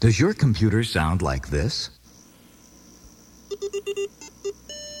Does your computer sound like this?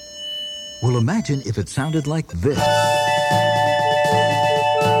 Well, imagine if it sounded like this.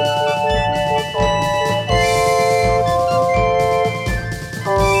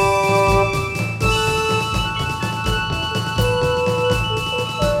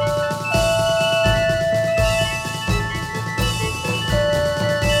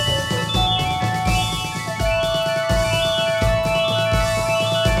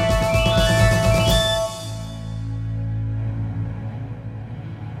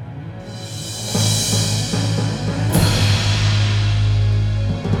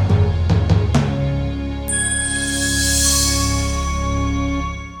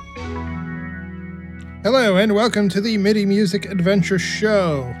 Hello and welcome to the MIDI Music Adventure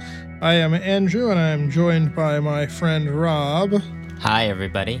Show. I am Andrew and I'm joined by my friend Rob. Hi,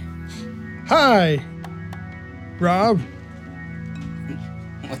 everybody. Hi, Rob.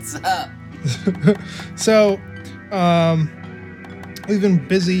 What's up? So, we've been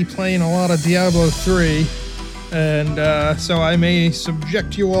busy playing a lot of Diablo 3, and so I may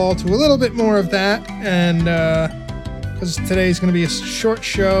subject you all to a little bit more of that, and because today's going to be a short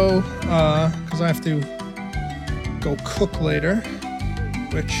show, because I have to go cook later,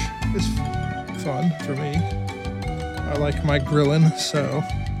 which is fun for me. I like my grilling, so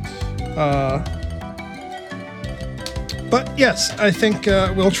but yes, I think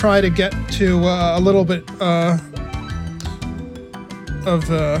we'll try to get to a little bit of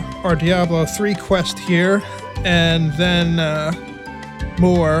our Diablo 3 quest here, and then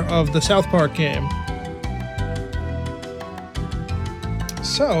more of the South Park game.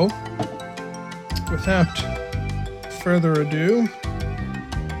 So, without further ado,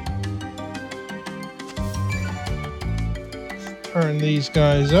 turn these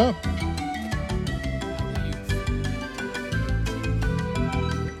guys up.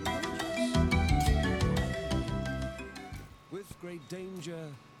 With great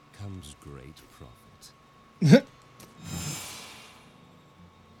danger comes great profit.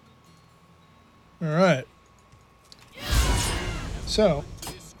 All right. So,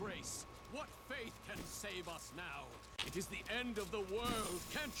 What faith can save us now? It is the end of the world.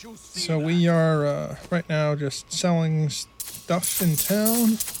 Can't you see? so we are right now just selling stuff in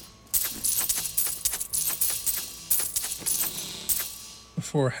town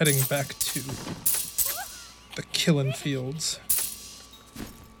before heading back to the killing fields.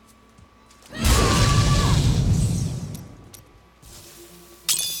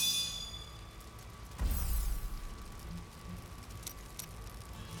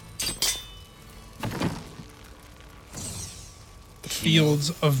 Fields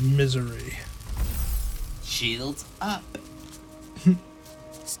of Misery. Shields up.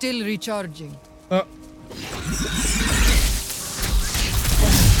 Still recharging. Oh,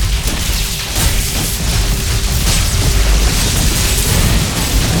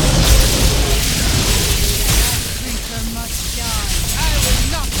 Creature must die. I will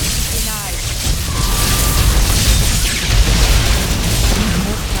not be denied. Need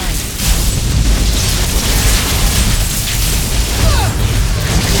more time.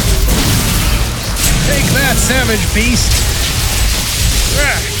 take that, savage beast!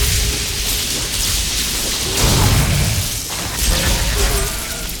 Ah.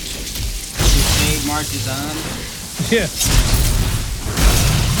 Crusade marches on. Yeah.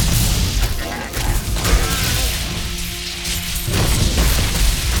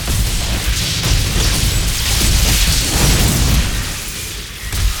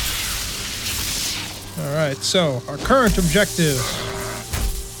 Alright, so our current objective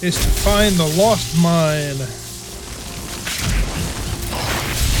is to find the lost mine.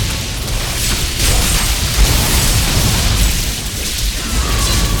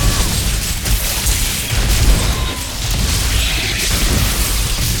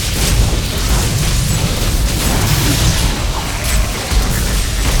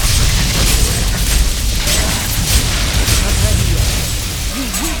 Not ready yet. You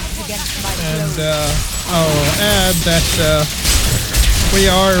weak against my And blows. I'll add that we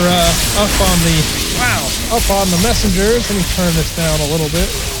are up on the messengers. Let me turn this down a little bit.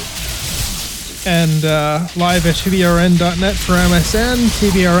 And live at tbrn.net for MSN,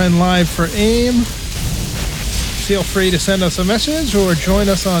 TBRN Live for AIM. Feel free to send us a message or join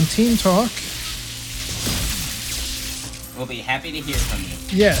us on Team Talk. We'll be happy to hear from you.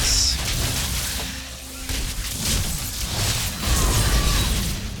 Yes.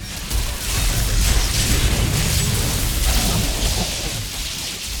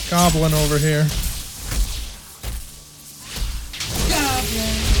 Goblin over here.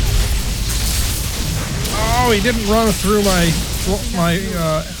 Oh, he didn't run through my my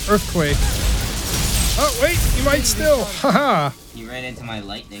earthquake. Oh wait, you might still. Haha. You ran into my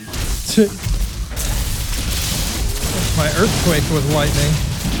lightning. My earthquake with lightning.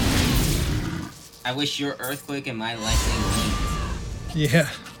 I wish your earthquake and my lightning linked. Yeah.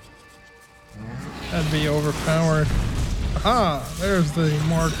 That'd be overpowered. Aha, there's the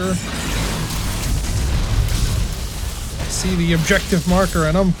marker. I see the objective marker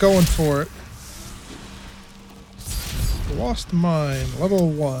and I'm going for it. Lost Mine, level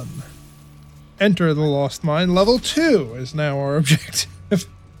 1. Enter the Lost Mine, level 2 is now our objective.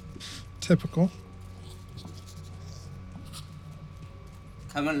 Typical.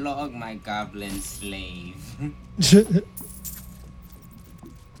 Come along, my goblin slave.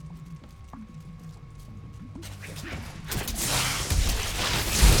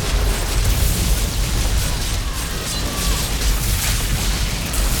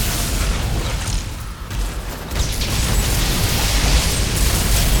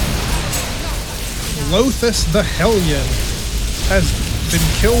 Lothus the Hellion has been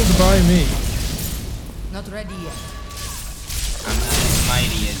killed by me. Not ready yet. I'm not as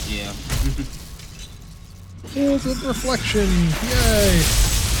mighty as you. Pools of Reflection, yay!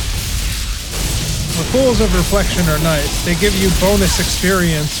 The Pools of Reflection are nice. They give you bonus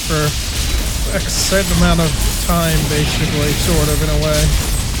experience for X set amount of time, basically, sort of, in a way.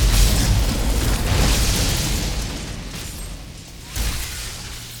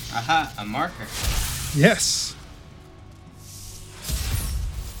 Aha, a marker. Yes.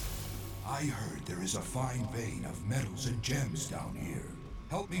 I heard there is a fine vein of metals and gems down here.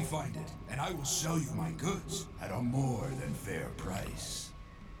 Help me find it, and I will sell you my goods at a more than fair price.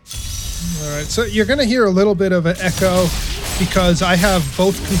 Alright, so you're going to hear a little bit of an echo because I have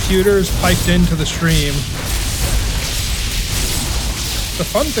both computers piped into the stream. The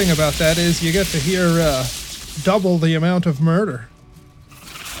fun thing about that is you get to hear double the amount of murder.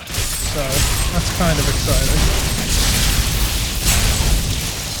 So, that's kind of exciting.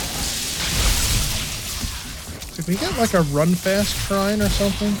 Did we get like a run fast shrine or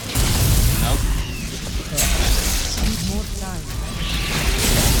something? Nope. Need more time.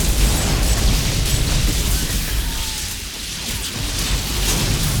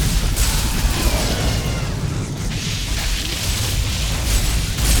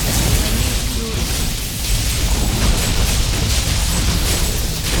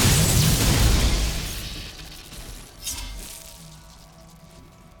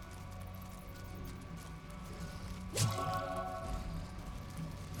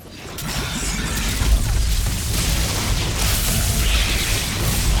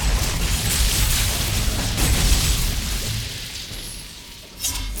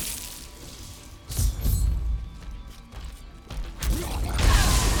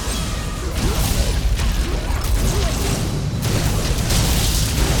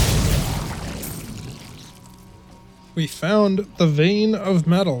 We found the vein of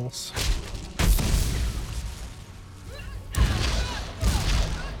metals.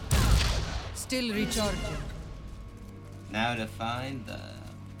 Still recharging. Now to find the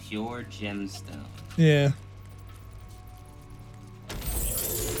pure gemstone. Yeah.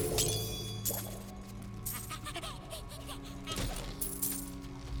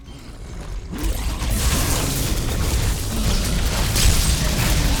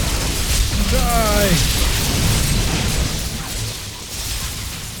 Die!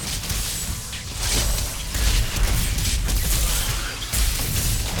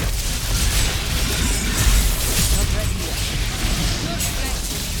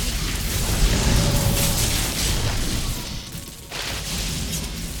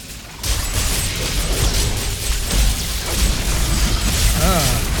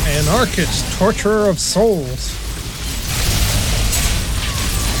 Anarchist, Torturer of Souls.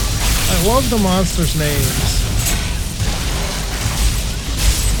 I love the monsters' names.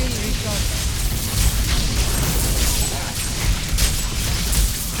 Still recharging.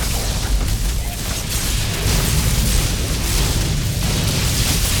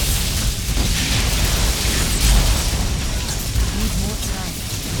 Need more time.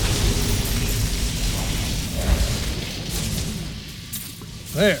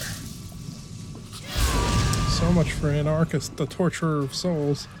 There. So much for Anarchist, the Torturer of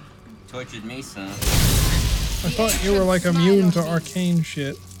Souls. Tortured me, son. I thought you were like immune to arcane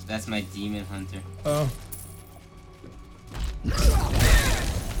shit. That's my demon hunter. Oh.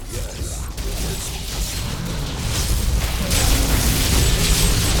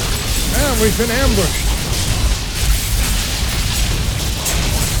 Ah, we've been ambushed.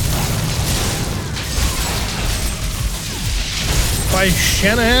 By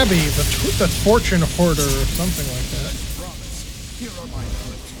Shanabi, the fortune hoarder, or something like that.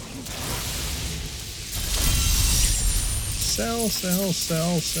 Sell, sell,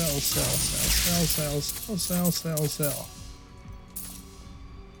 sell, sell, sell, sell, sell, sell, sell, sell, sell.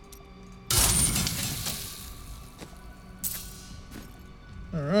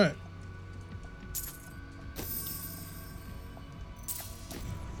 All right.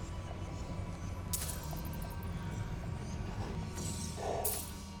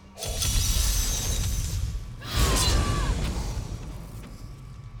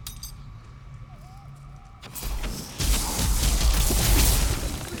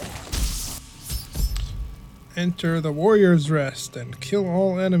 Enter the Warrior's Rest and kill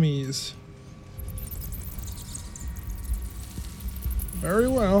all enemies. Very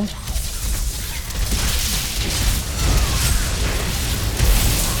well.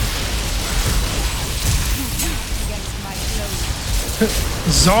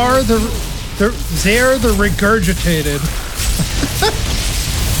 Zar the Zare the Regurgitated.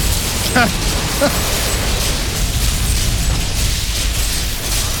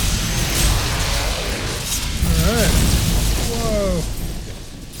 Alright. Whoa.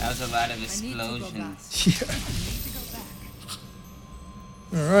 That was a lot of explosions. Yeah.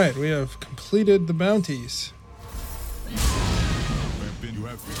 Alright, we have completed the bounties.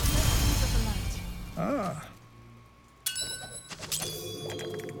 Ah.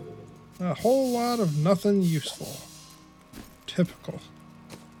 A whole lot of nothing useful. Typical.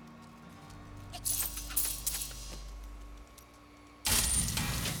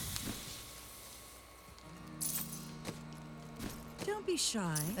 Don't be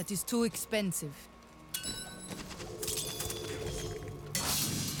shy. That is too expensive.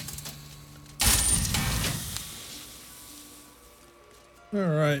 All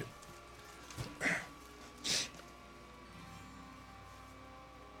right.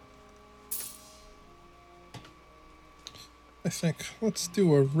 I think let's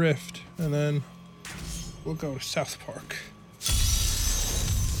do a rift and then we'll go South Park.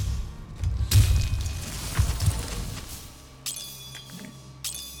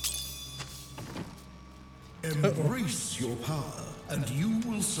 Embrace your power, and you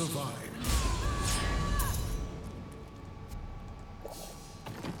will survive.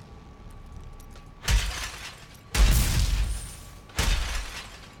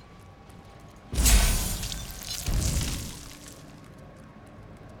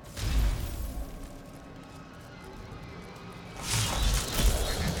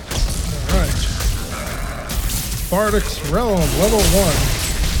 Bardic's Realm, level 1.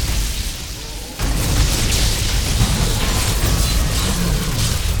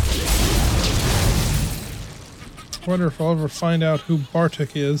 Wonder if I'll ever find out who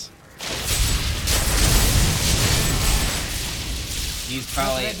Bartik is. He's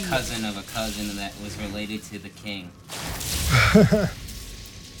probably a cousin of a cousin that was related to the king.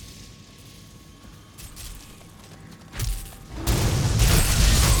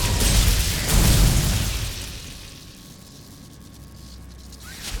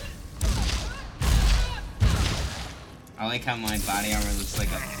 I like how my body armor looks like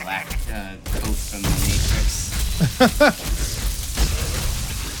a black coat from the Matrix.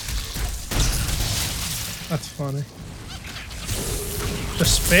 That's funny.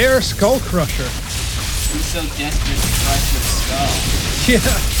 Despair Skull Crusher. He's so desperate to crush your skull.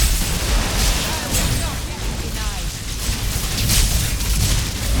 Yeah.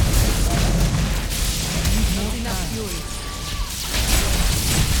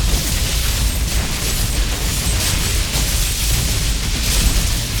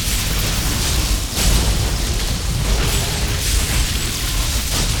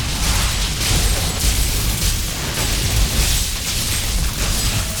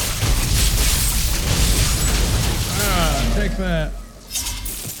 Take that.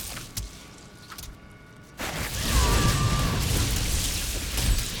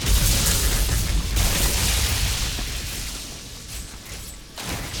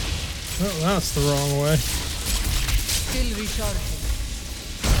 Oh, that's the wrong way. Still recharging.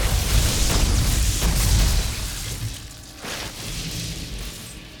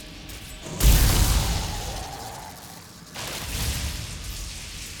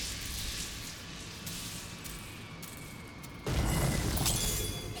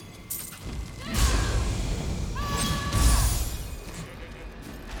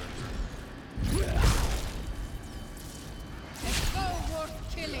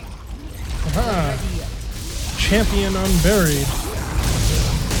 Aha! Champion Unburied.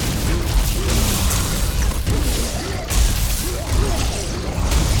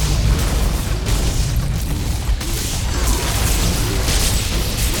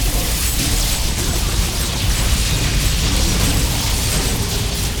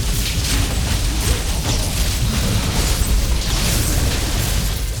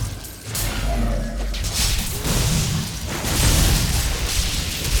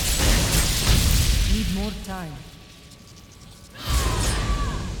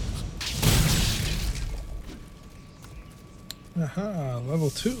 Aha, level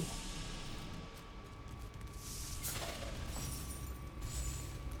 2.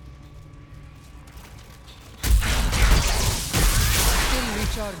 Still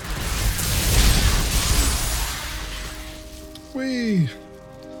recharging. Whee!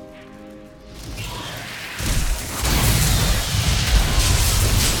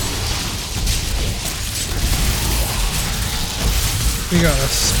 We got a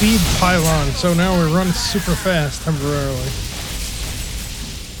speed pylon, so now we run super fast temporarily.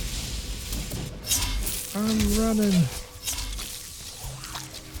 I'm running.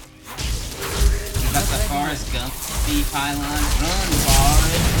 Got the Forrest Gump speed pylon. Run,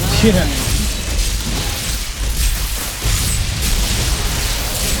 Forrest, run. Yeah.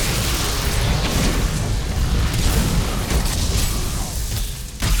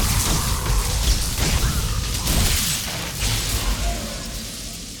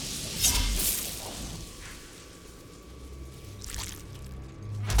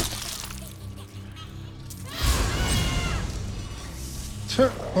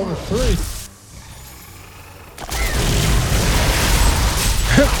 Level 3.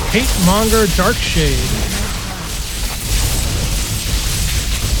 Hate Monger Darkshade.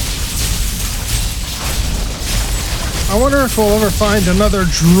 I wonder if we'll ever find another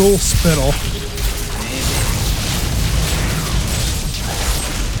Drool Spittle.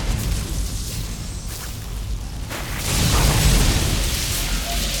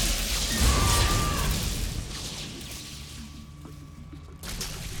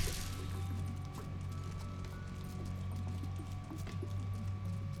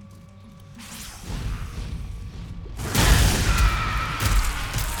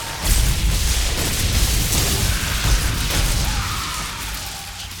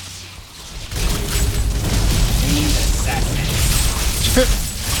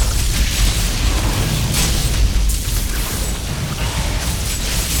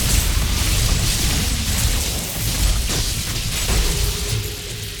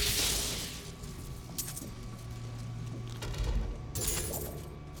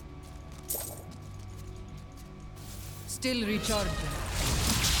 Still recharging.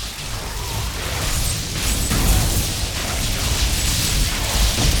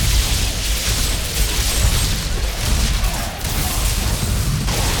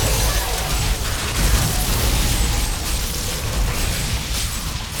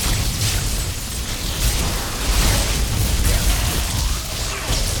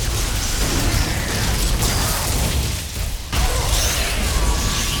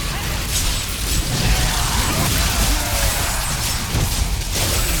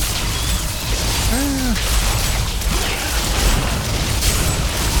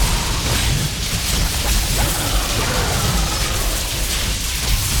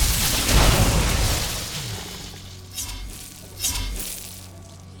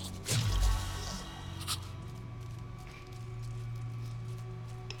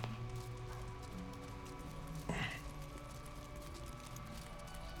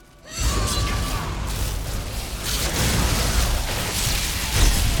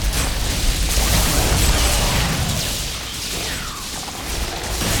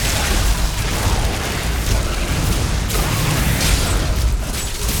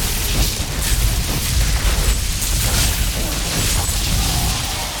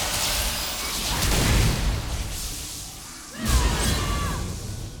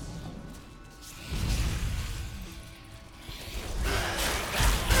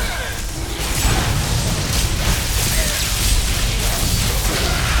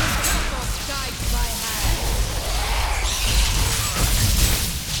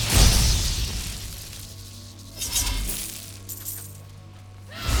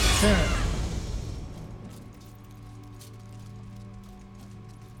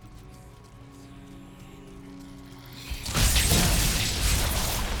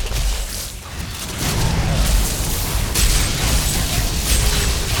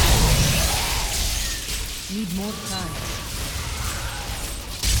 Need more time.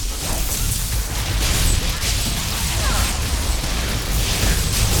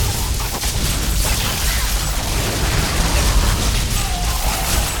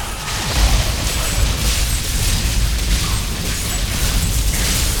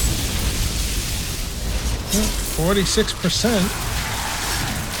 Well, 46%.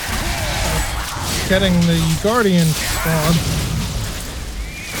 Getting the Guardian frog.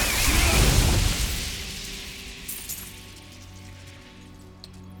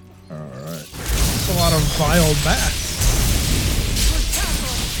 A vile bat,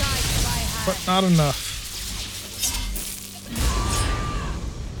 but not enough.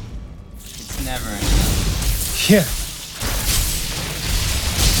 It's never enough. Yeah.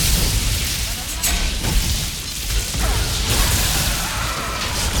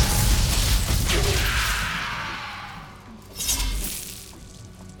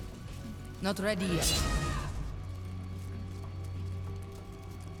 Not ready yet.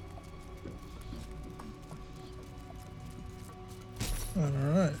 All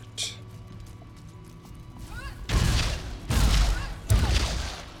right.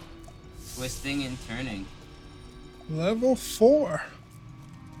 Twisting and turning. Level 4.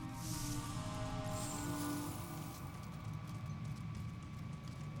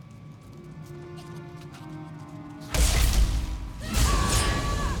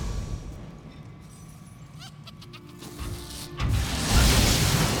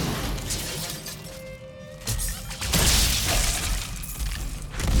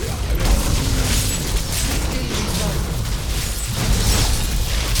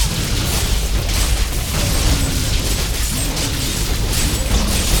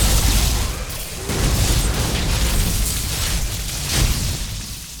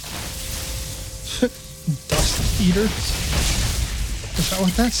 Dust eaters? Is that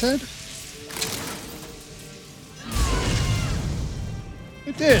what that said?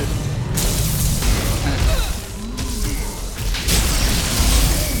 It did.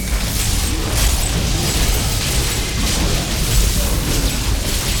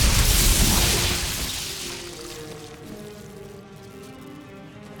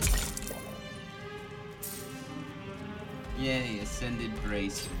 Yay, ascended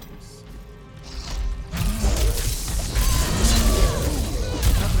bracers.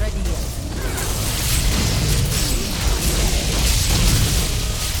 Not ready yet.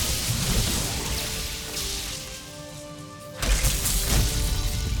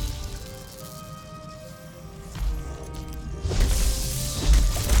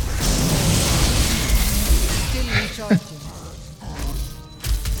 Still recharging.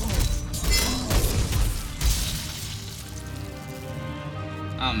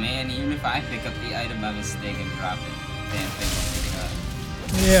 Oh man, even if I pick up the item by mistake and drop it, damn thing will pick it up.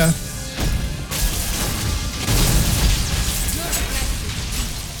 Yeah.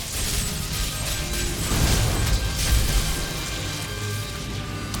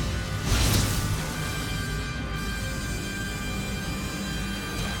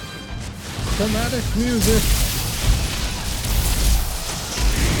 Dramatic music.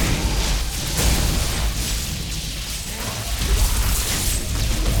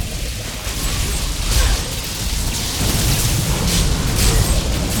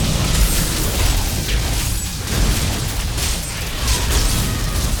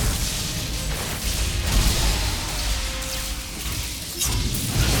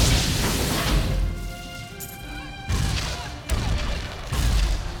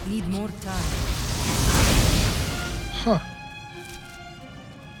 Need more time. Huh.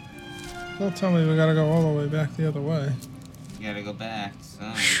 Don't tell me we gotta go all the way back the other way. You gotta go back,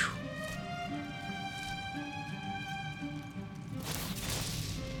 son.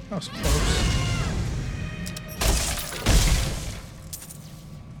 That was close.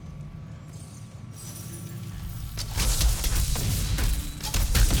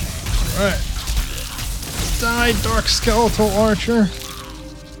 Alright. Die, Dark Skeletal Archer.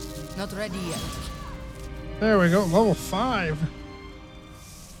 Not ready yet. There we go, level 5.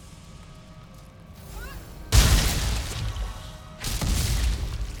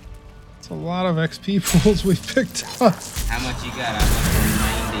 It's a lot of XP pools we picked up. How much you got? I'm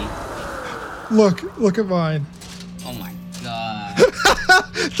level 90. Look at mine. Oh my god.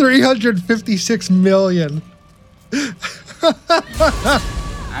 356 million.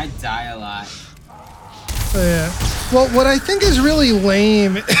 I die a lot. Yeah. Well, what I think is really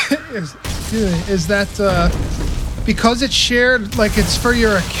lame is that because it's shared, like it's for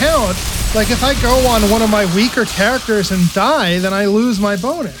your account, like if I go on one of my weaker characters and die, then I lose my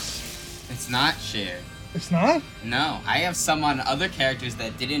bonus. It's not shared. It's not? No, I have some on other characters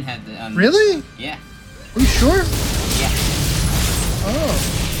that didn't have the. Really? Yeah. Are you sure? Yeah. Oh.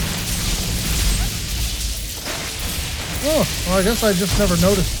 Oh, well, I guess I just never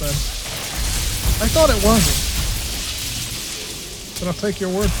noticed then. I thought it wasn't. But I'll take your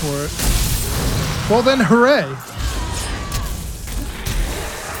word for it. Well then, hooray!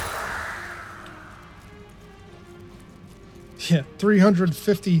 Yeah,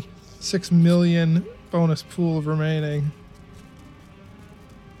 356 million bonus pool remaining.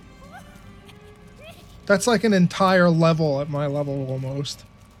 That's like an entire level at my level almost.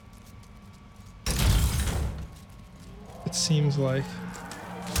 It seems like.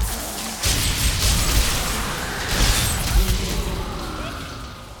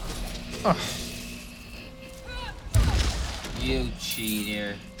 Oh. You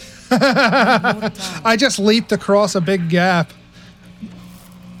cheater. I just leaped across a big gap.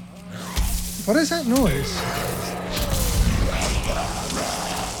 What is that noise?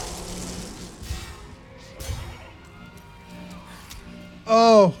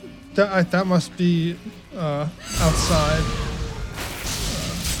 Oh, that must be outside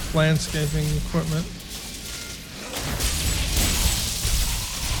landscaping equipment.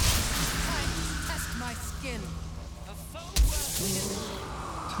 Test my skill.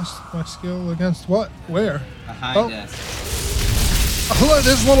 Test my skill against what? Where? Behind Oh. us. Oh, look,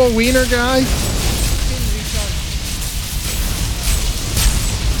 this little wiener guy Skill recharge.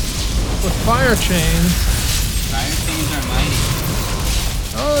 with fire chains. Fire chains are mighty.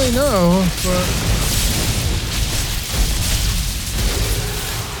 Oh, I know, but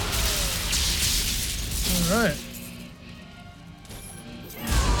all right.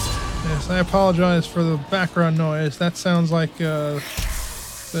 Yes, I apologize for the background noise. That sounds like the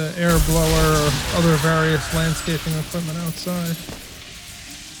air blower or other various landscaping equipment outside.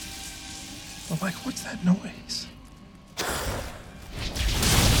 I'm like, what's that noise?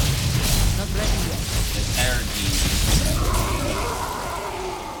 Not ready yet. The terror team.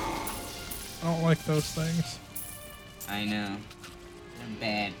 I don't like those things. I know. They're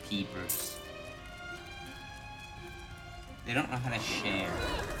bad peepers. They don't know how to share.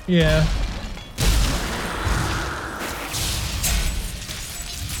 Yeah.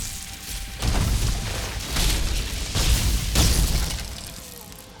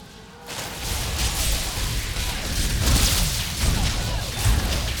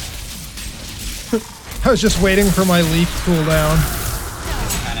 I was just waiting for my leaf cooldown.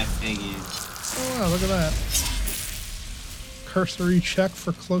 Kind of figured. Oh wow, look at that. Cursory check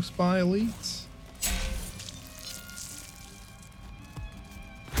for close by elites.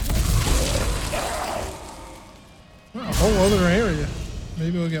 Oh, a whole other area.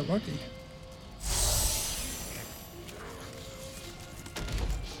 Maybe we'll get lucky.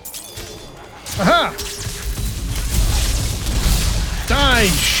 Aha! Die,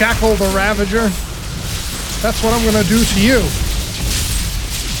 Shackle the Ravager! That's what I'm gonna do to you!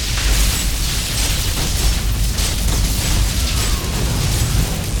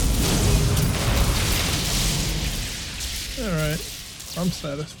 Alright, I'm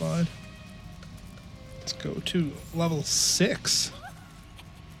satisfied. Let's go to level 6.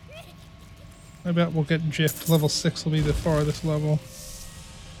 I bet we'll get gypped. Level 6 will be the farthest level.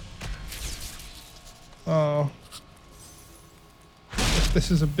 Oh. If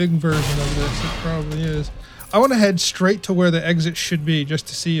this is a big version of this, it probably is. I want to head straight to where the exit should be, just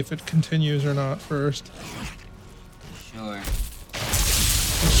to see if it continues or not first. Sure.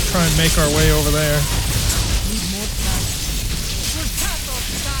 Let's try and make our way over there. Need more time. We'll pass off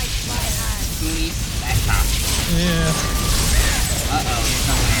side by hand. Goonies, back off. Yeah. Uh-oh, here's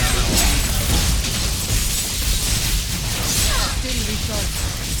something the other way. Skill recharge.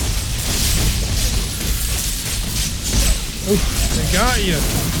 Oof, they got you.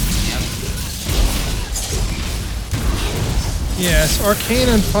 Yep. Yes, Arcane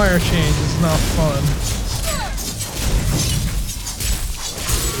and Fire Change is not fun.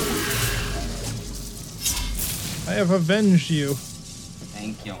 I have avenged you.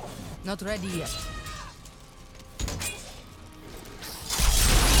 Thank you. Not ready yet.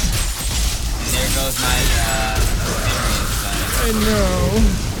 And there goes my, experience, I know.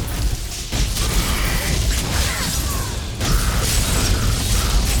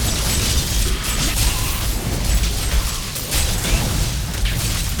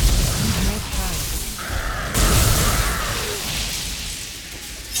 Need more time.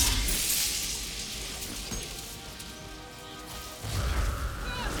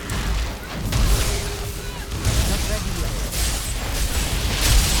 Not ready yet.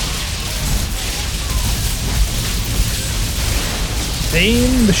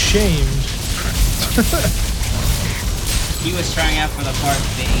 Bane the Shamed. He was trying out for the part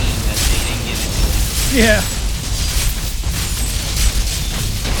Bane, but they didn't give it to him. Yeah.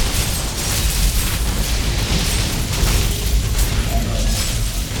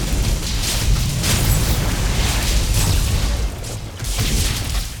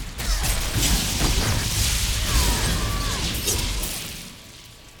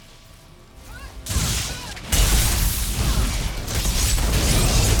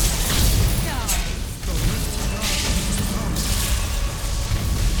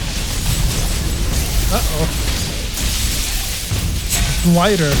 Uh-oh.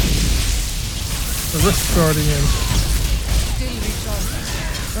 Wider. The Rift Guardian. Skill recharge.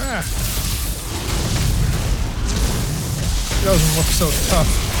 Ah. It doesn't look so tough.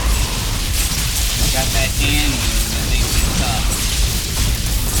 Got that hand move that makes it tough.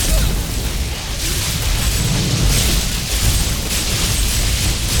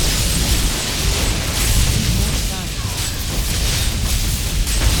 More time.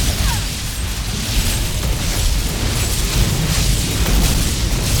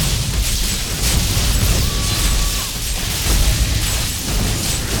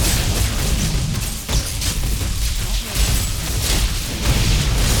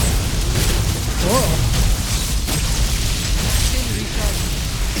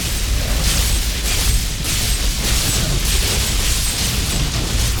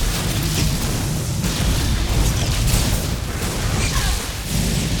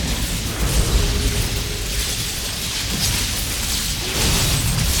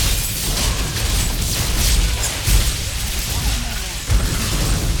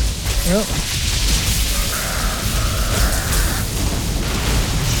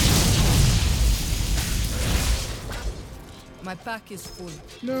 My pack is full.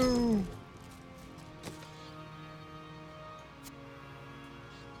 No.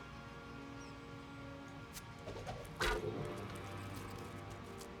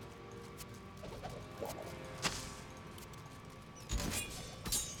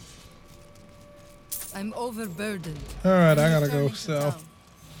 I'm overburdened. All right, I gotta Returning go. to So. town.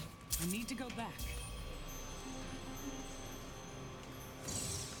 I need to go back.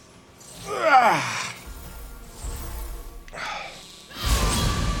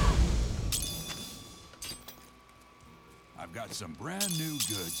 I've got some brand new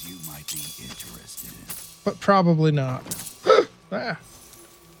goods you might be interested in. But probably not. Ah,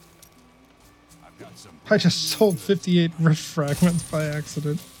 I've got some I just sold 58 rift fragments by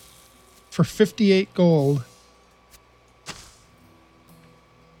accident for 58 gold.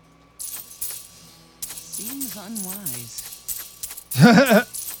 Seems unwise.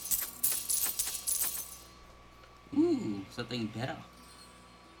 Ooh, something better.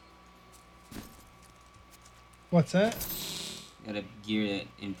 What's that? Got a gear that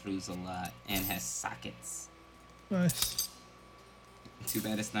improves a lot and has sockets. Nice. Too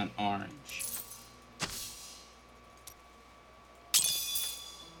bad it's not orange.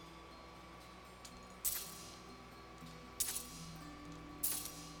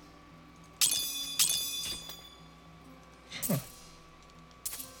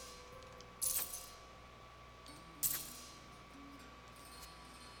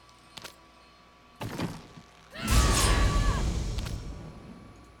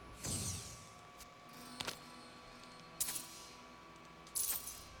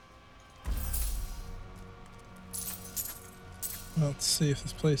 Let's see if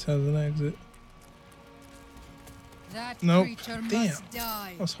this place has an exit. That Nope. creature Damn. must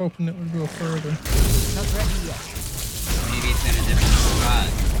die. I was hoping it would go further. Not ready yet. Maybe it's in a different spot.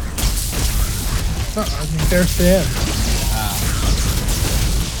 No, I mean, there's the end.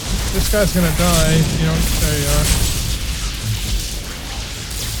 This guy's gonna die. You know, there you are.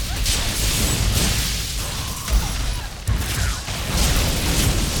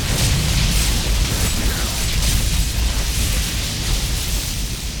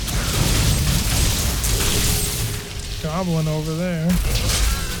 Goblin over there. Need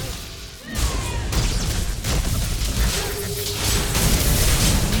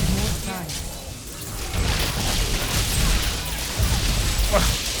more time.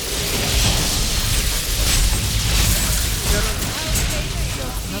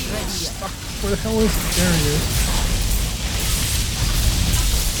 Not ready yet. Where the hell is it? There he is.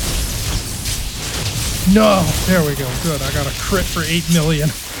 No! There we go. Good. I got a crit for 8 million.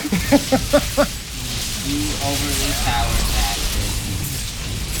 You overly powered that.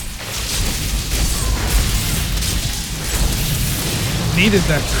 Needed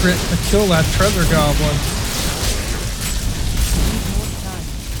that crit to kill that treasure goblin. Need more time.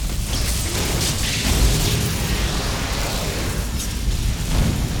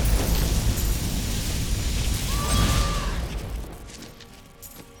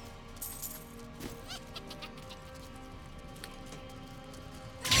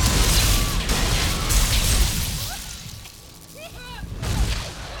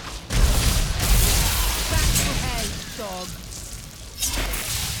 Back to hell, dog.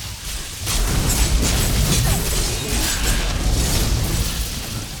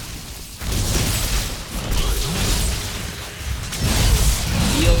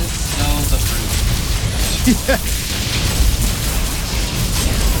 You'll smell the fruit.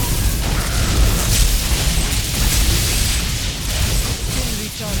 Still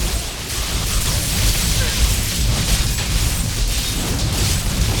recharging.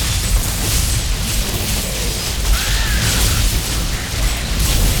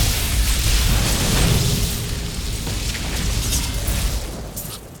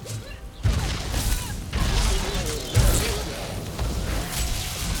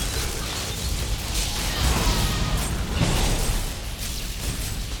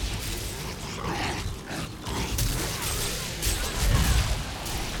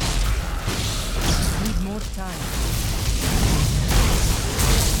 Need more time.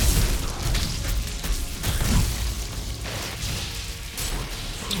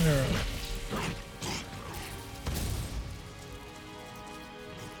 There.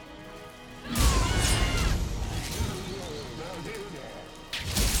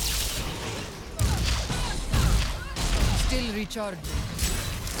 Still recharging.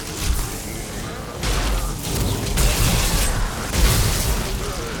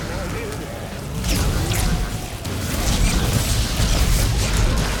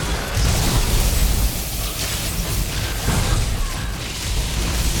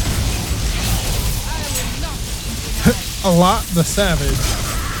 I will not deny. Alot the Savage.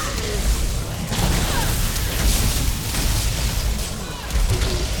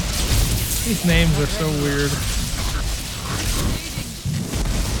 These names are so weird.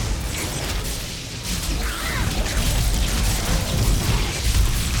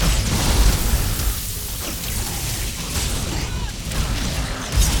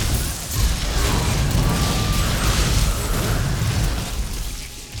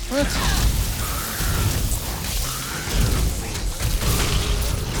 What?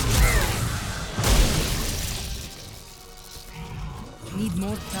 Need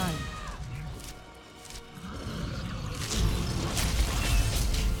more time.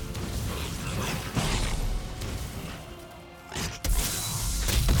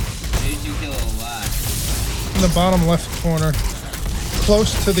 Who did you kill a lot? In the bottom left corner,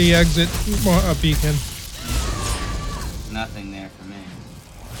 close to the exit beacon. Nothing there for me.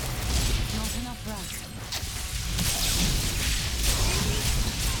 Not enough rest.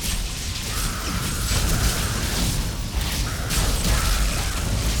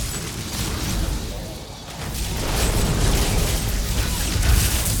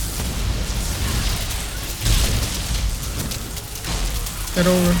 Get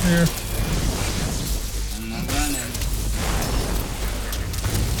over here. I'm not running.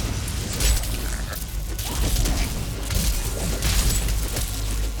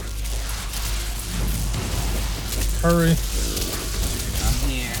 Hurry. I'm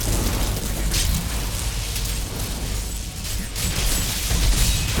here.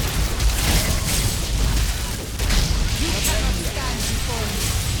 You cannot stand before me.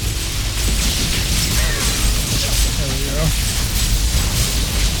 There we go.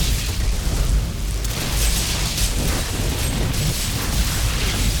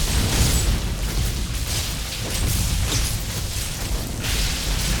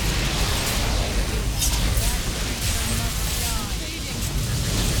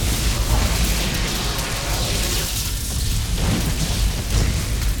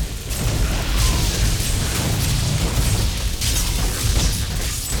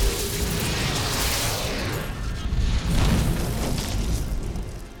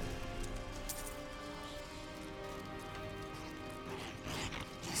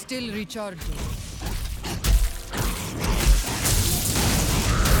 Still recharging.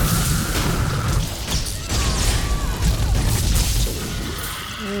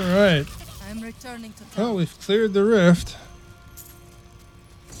 All right. I'm returning to Well, town. we've cleared the rift.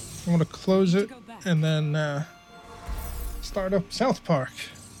 I want to close it and then start up South Park.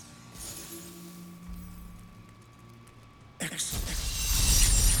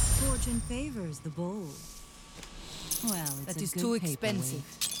 Fortune favors the bold. Well, it's That a is good too paperweight. expensive.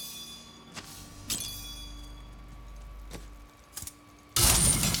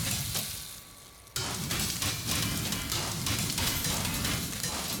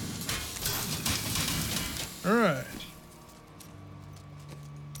 All right.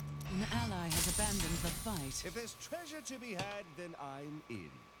 An ally has abandoned the fight. If there's treasure to be had, then I'm in.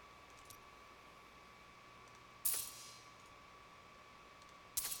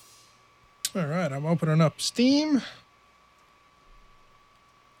 All right. I'm opening up Steam.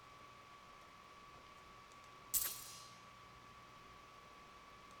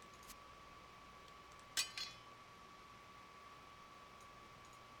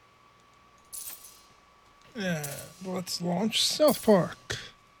 And let's launch South Park.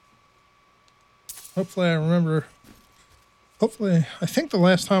 Hopefully I remember. Hopefully, I think the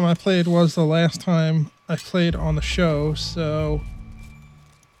last time I played was the last time I played on the show, so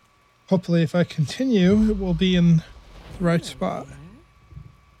hopefully if I continue, it will be in the right spot.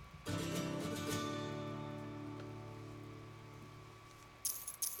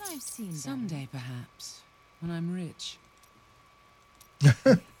 I've seen someday, perhaps, when I'm rich.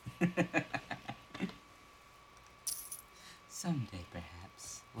 Someday,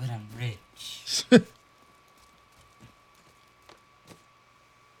 perhaps, when I'm rich.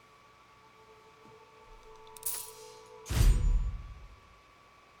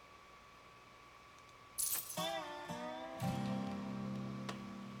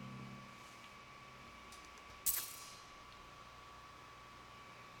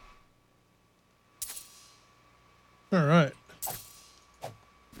 All right.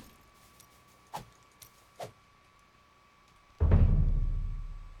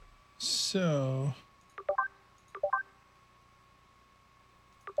 So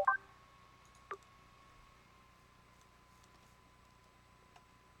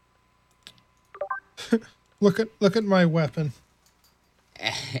look at my weapon.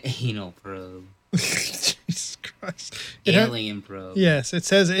 Anal probe. Jesus Christ. It Alien probe. yes, it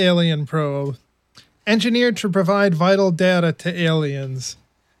says alien probe. Engineered to provide vital data to aliens.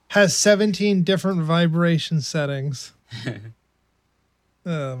 Has 17 different vibration settings.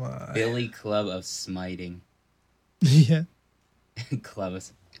 Oh my. Billy Club of Smiting. Yeah. Club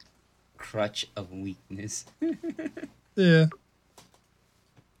of Crutch of Weakness. Yeah.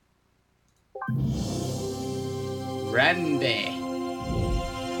 Grande.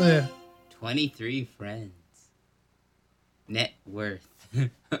 Yeah. 23 friends. Net worth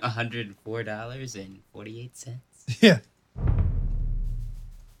 $104.48. Yeah.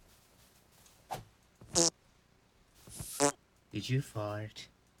 Did you fart?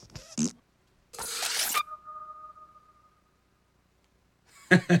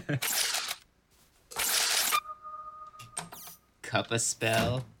 Cup a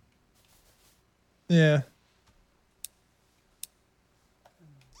spell. Yeah.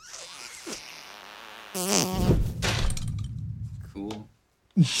 Cool.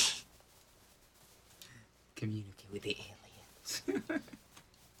 Communicate with the aliens.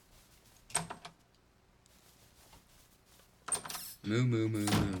 Moo moo moo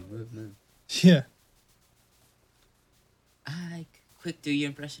moo moo moo. Yeah. Quick, do your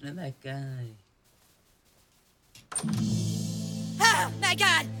impression of that guy. Oh my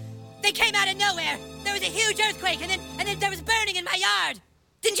God! They came out of nowhere. There was a huge earthquake, and then there was burning in my yard.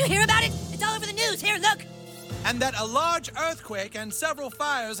 Didn't you hear about it? It's all over the news. Here, look. And that a large earthquake and several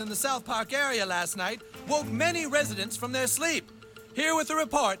fires in the South Park area last night woke many residents from their sleep. Here with the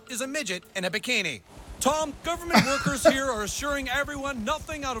report is a midget in a bikini. Tom, government workers here are assuring everyone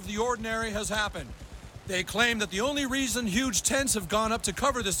nothing out of the ordinary has happened. They claim that the only reason huge tents have gone up to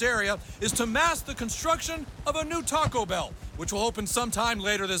cover this area is to mask the construction of a new Taco Bell, which will open sometime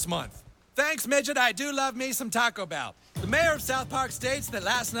later this month. Thanks, midget. I do love me some Taco Bell. The mayor of South Park states that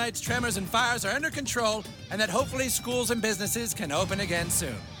last night's tremors and fires are under control and that hopefully schools and businesses can open again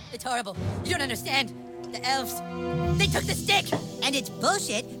soon. It's horrible. You don't understand. The elves, they took the stick. And it's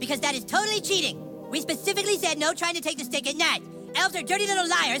bullshit because that is totally cheating. We specifically said no trying to take the stick at night. Elves are dirty little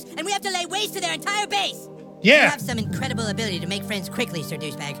liars, and we have to lay waste to their entire base. Yeah. You have some incredible ability to make friends quickly, Sir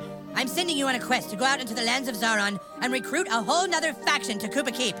Douchebag. I'm sending you on a quest to go out into the lands of Zaron and recruit a whole nother faction to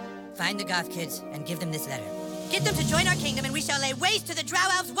Koopa Keep. Find the goth kids and give them this letter. Get them to join our kingdom and we shall lay waste to the Drow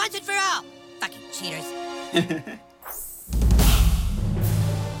Elves once and for all. Fucking cheaters.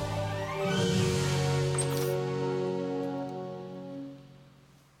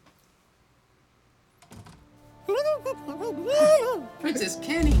 Princess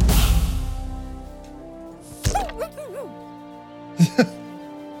Kenny.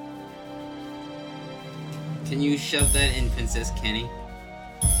 Can you shove that in, Princess Kenny?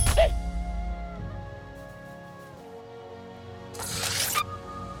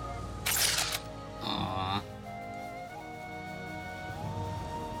 Aww.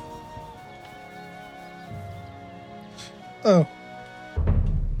 Oh.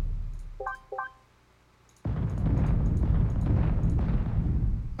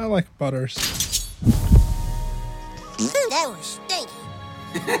 I like Butters. That was stinky.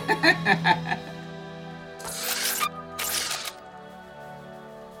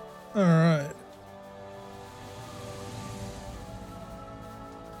 All right.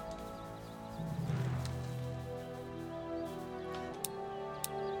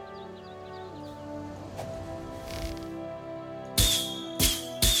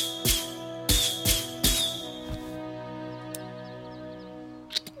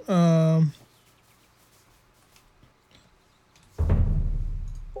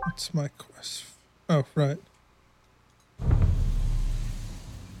 What's my quest? Oh, right.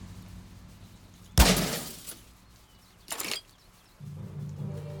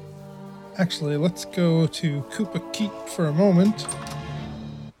 Actually, let's go to Koopa Keep for a moment.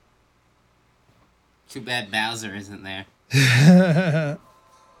 Too bad Bowser isn't there.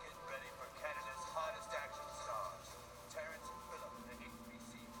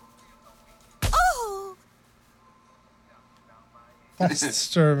 Oh! That's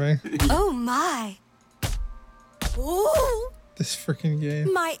disturbing. Oh my. Ooh. This freaking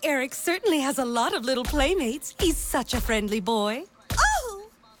game. My Eric certainly has a lot of little playmates. He's such a friendly boy. Oh!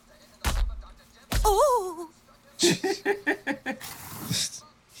 Oh!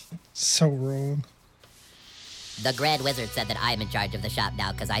 So wrong. The Grand Wizard said that I'm in charge of the shop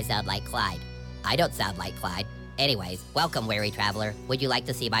now because I sound like Clyde. I don't sound like Clyde. Anyways, welcome, wary traveler. Would you like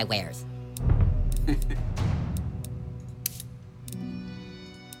to see my wares?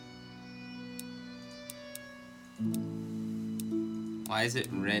 Why is it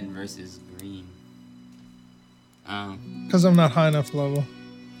red versus green? Oh. Because I'm not high enough level.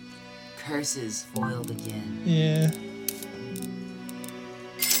 Curses foiled again. Yeah.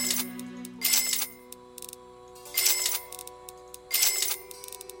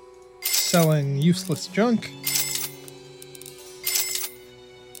 selling useless junk.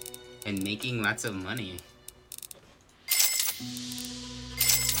 And making lots of money.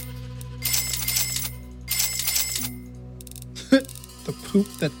 The Poop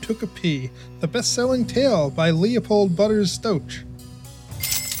That Took a Pee. The best-selling tale by Leopold Butters Stoach.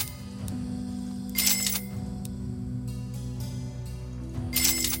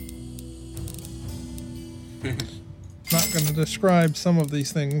 Not going to describe some of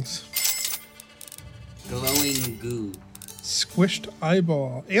these things. Glowing goo. Squished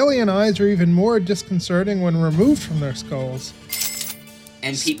eyeball. Alien eyes are even more disconcerting when removed from their skulls.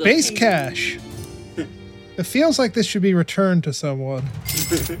 And people Space hate cash. It feels like this should be returned to someone.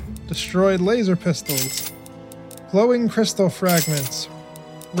 Destroyed laser pistols. Glowing crystal fragments.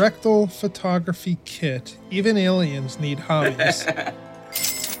 Rectal photography kit. Even aliens need hobbies.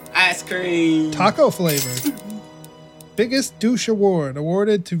 Ice cream. Taco flavored. Biggest douche award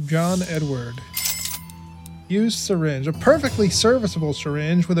awarded to John Edward. Used syringe. A perfectly serviceable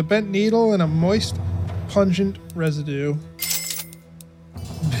syringe with a bent needle and a moist, pungent residue.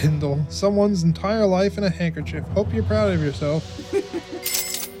 Bindle. Someone's entire life in a handkerchief. Hope you're proud of yourself.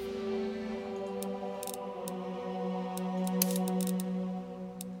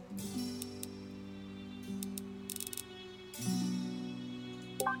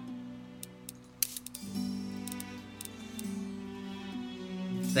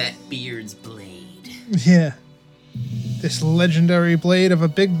 Fat Beard's blade. Yeah. This legendary blade of a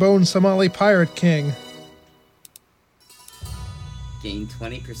big bone Somali pirate king. Gain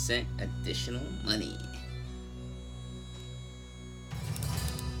 20% additional money.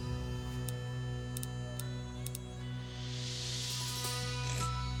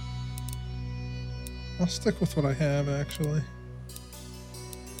 I'll stick with what I have, actually.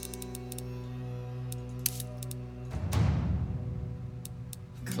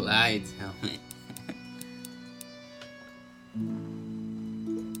 Clyde's helmet.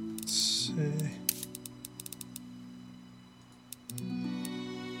 Let's see.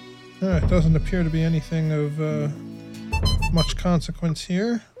 Alright, doesn't appear to be anything of much consequence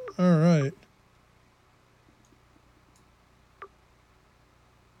here. Alright.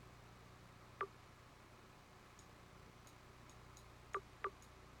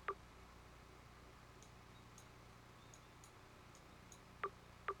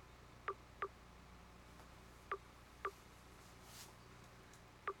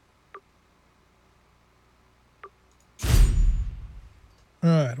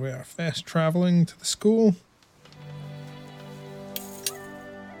 Alright, we are fast traveling to the school.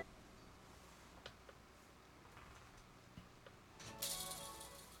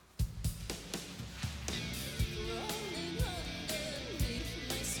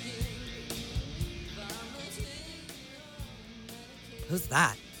 Who's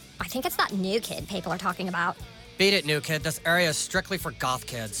that? I think it's that new kid people are talking about. Beat it, new kid. This area is strictly for goth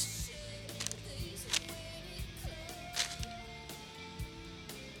kids.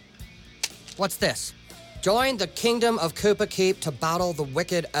 What's this? Join the Kingdom of Koopa Keep to battle the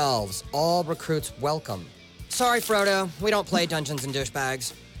wicked elves. All recruits welcome. Sorry, Frodo. We don't play Dungeons and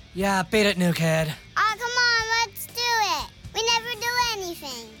Douchebags. Yeah, beat it, new kid. Oh, come on, let's do it. We never do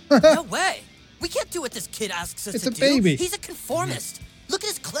anything. No way. We can't do what this kid asks us It's to a do. baby. He's a conformist. Look at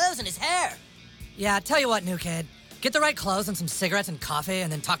his clothes and his hair. Yeah, tell you what, new kid. Get the right clothes and some cigarettes and coffee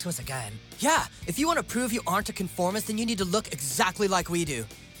and then talk to us again. Yeah, if you want to prove you aren't a conformist, then you need to look exactly like we do.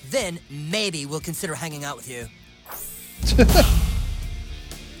 Then maybe we'll consider hanging out with you.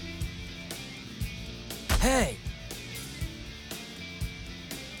 Hey.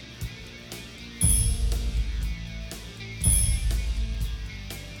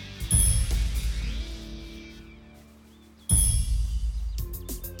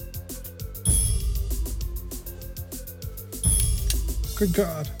 Good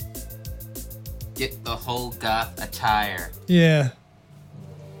God. Get the whole goth attire. Yeah.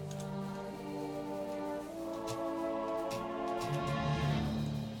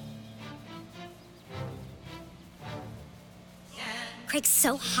 Craig's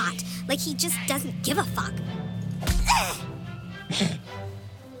so hot, like he just doesn't give a fuck.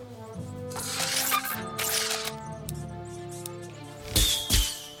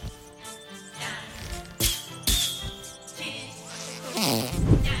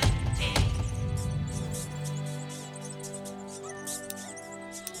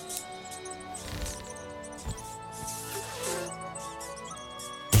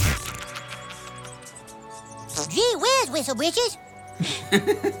 Gee whiz, Whistle Britches.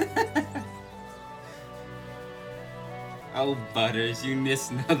 Oh, Butters, you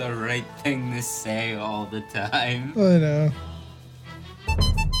just know the right thing to say all the time. I know.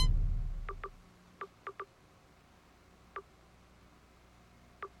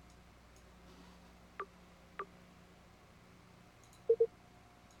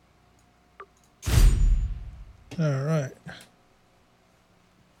 All right.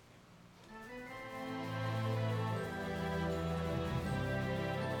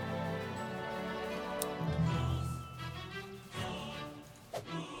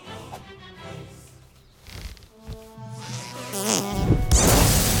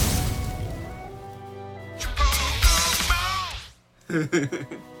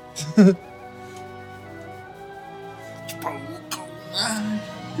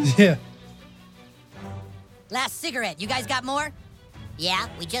 Yeah. Last cigarette. You guys got more? Yeah,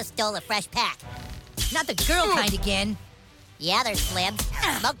 we just stole a fresh pack. Not the girl kind again. Yeah, they're slim.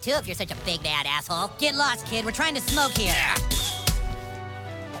 Smoke too if you're such a big bad asshole. Get lost, kid. We're trying to smoke here.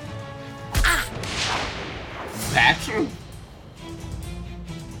 Bathroom?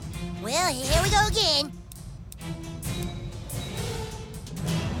 Well, here we go again.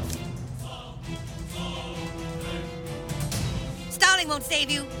 Stalling won't save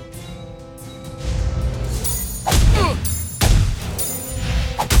you.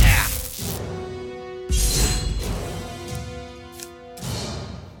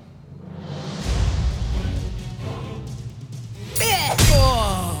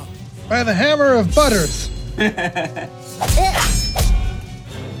 By the hammer of Butters.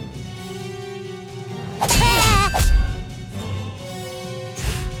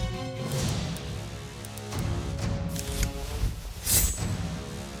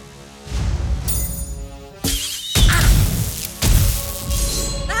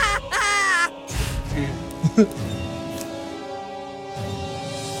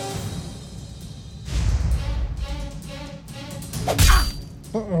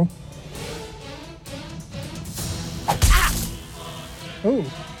 Uh-oh. Oh.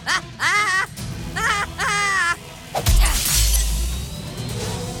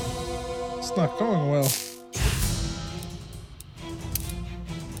 It's not going well.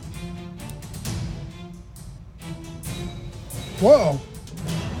 Whoa.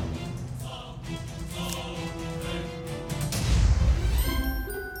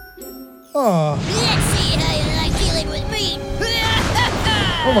 Oh. Let's see how you like dealing with me.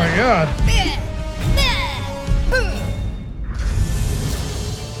 Oh my god.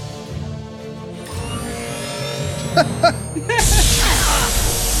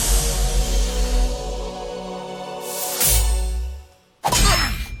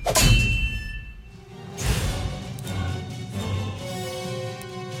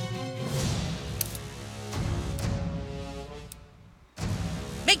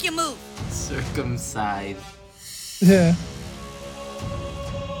 Make your move. Circumcised. Yeah.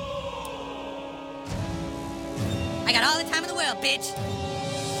 I got all the time in the world, bitch.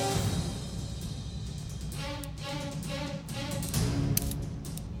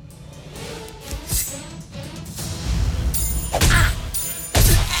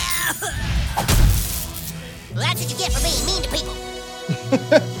 Well, that's what you get for being mean to people.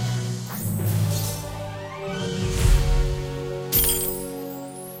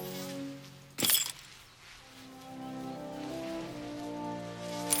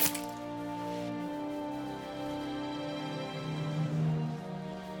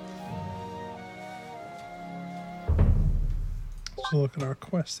 So look at our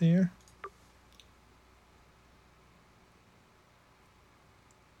quest here.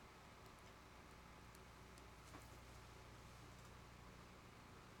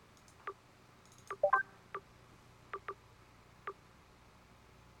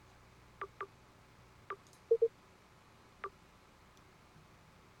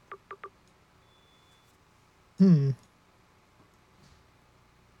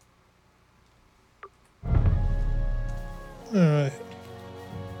 All right.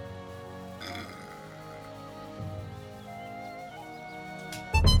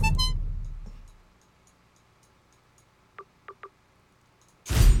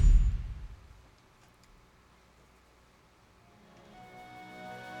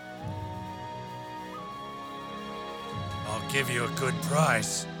 I'll give you a good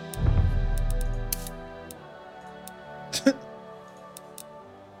price.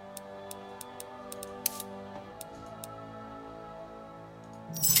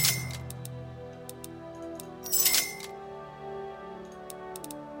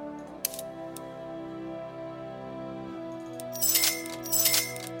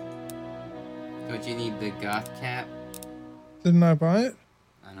 Don't you need the goth cap? Didn't I buy it?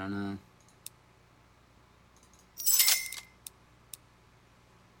 I don't know.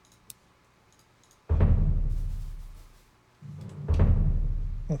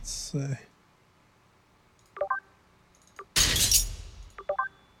 Let's see.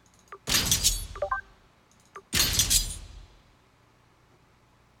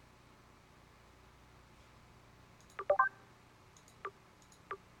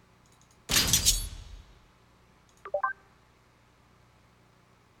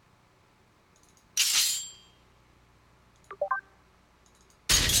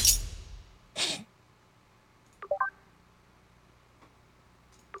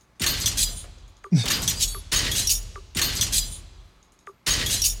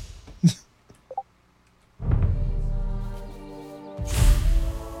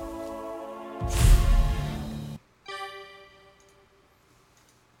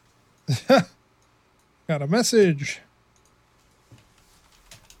 Got a message.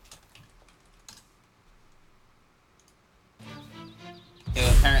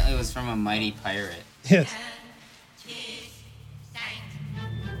 It apparently was from a mighty pirate. Yes.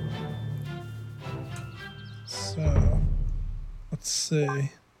 So, let's see.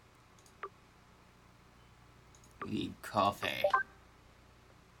 We need coffee.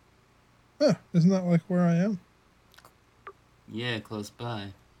 Huh, isn't that like where I am? Yeah, close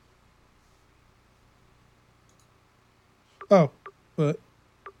by. Oh, but...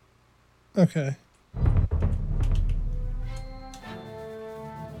 Okay.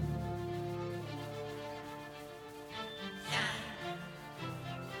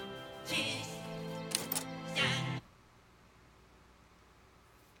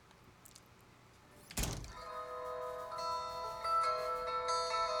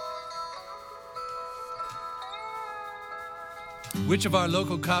 Which of our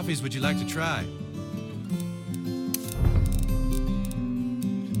local coffees would you like to try?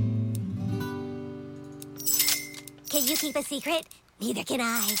 Can you keep a secret? Neither can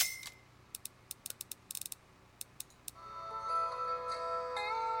I.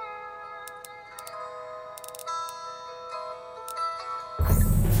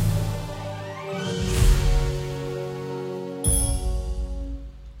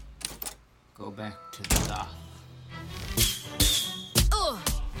 Go back to the dock.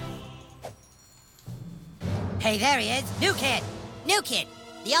 Hey, there he is. New kid. New kid.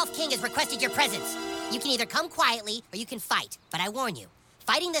 The Elf King has requested your presence. You can either come quietly or you can fight. But I warn you,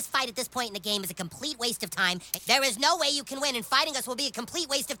 fighting this fight at this point in the game is a complete waste of time. There is no way you can win, and fighting us will be a complete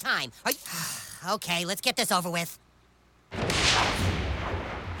waste of time. Are you... Okay, let's get this over with.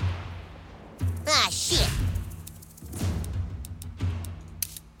 Ah, shit.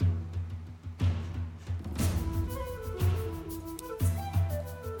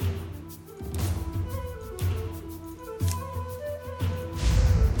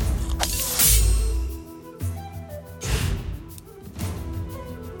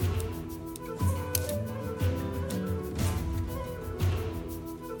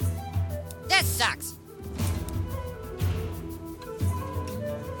 This sucks.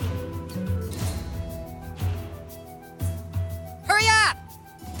 Hurry up!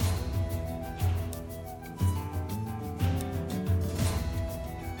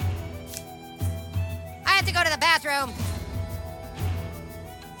 I have to go to the bathroom.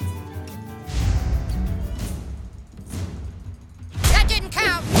 That didn't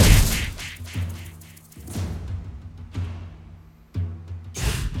count.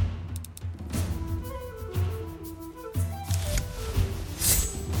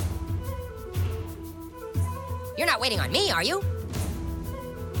 You're not waiting on me, are you?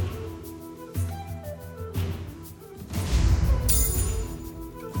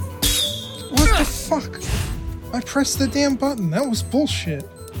 What the fuck? I pressed the damn button. That was bullshit.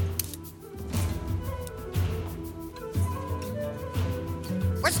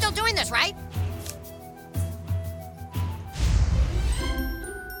 We're still doing this, right?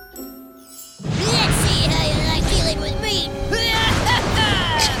 Let's see how you like dealing with me.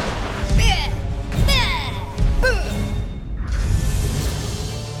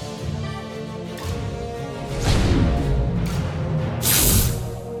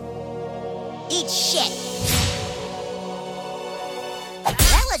 Eat shit.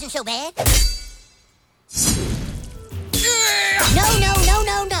 That wasn't so bad. No, no, no,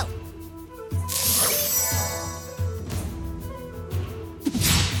 no, no.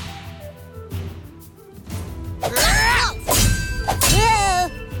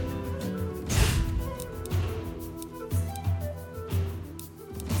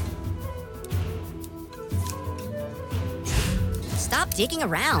 Stop digging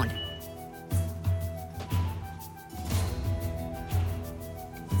around.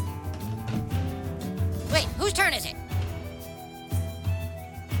 Wait, whose turn is it?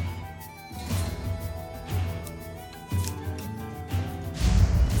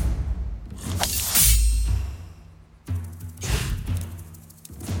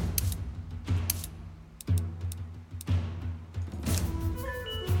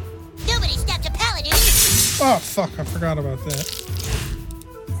 Nobody stopped a paladin. Oh, fuck. I forgot about that.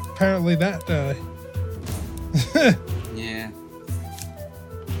 Apparently that died. Yeah.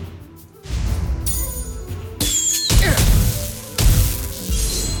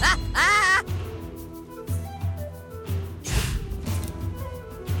 Ah, ah.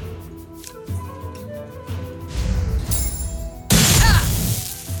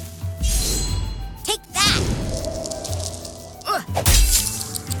 Take that.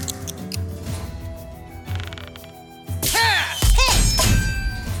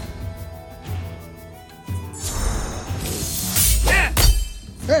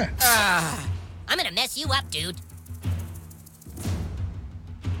 you up, dude.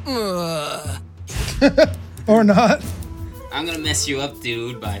 Or not. I'm gonna mess you up,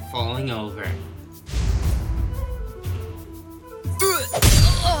 dude, by falling over.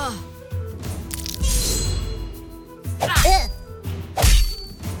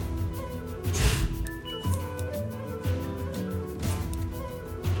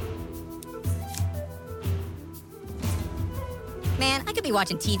 Man, I could be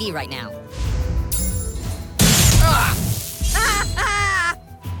watching TV right now.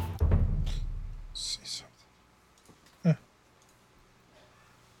 See something.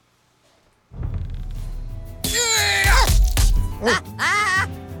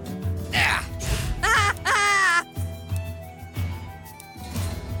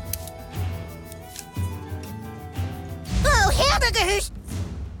 Oh, hamburgers!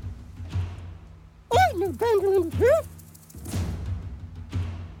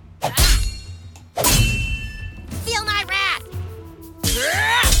 Feel my wrath!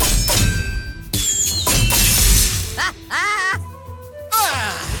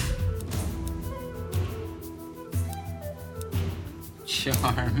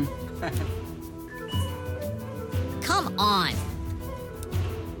 Charm. Come on.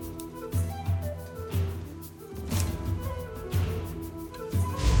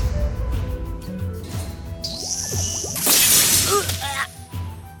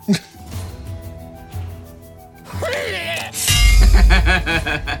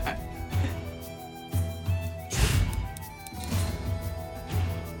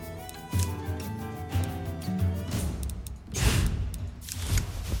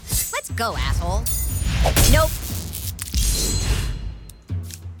 Let's go, asshole. Nope.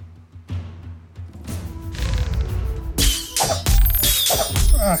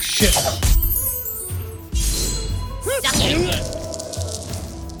 Ah, shit. Suck it.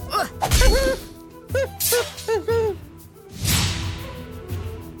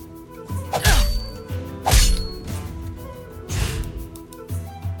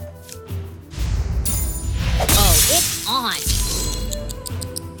 Oh, it's on.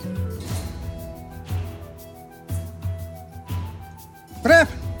 What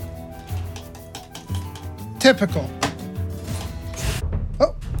happened? Typical.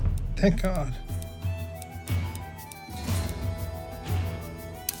 Oh, thank God.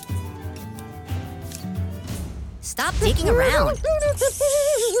 Stop digging around.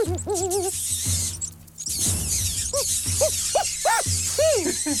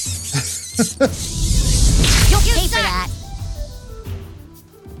 You'll pay for that.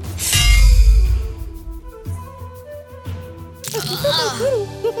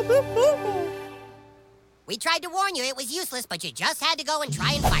 We tried to warn you it was useless, but you just had to go and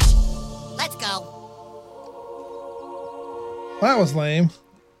try and fight. Let's go. That was lame.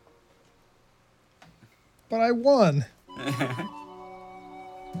 But I won.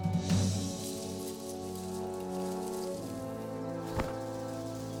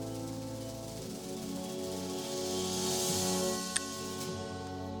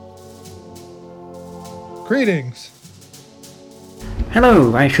 Greetings.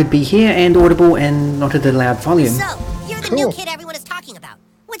 Hello, I should be here and audible and not at a loud volume. So, you're the new kid everyone is talking about.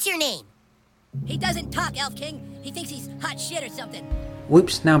 What's your name? He doesn't talk, Elf King. He thinks he's hot shit or something.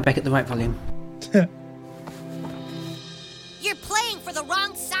 Whoops, now I'm back at the right volume. You're playing for the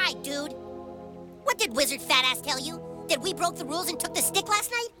wrong side, dude. What did Wizard Fat Ass tell you? That we broke the rules and took the stick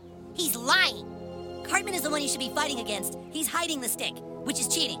last night? He's lying. Cartman is the one you should be fighting against. He's hiding the stick, which is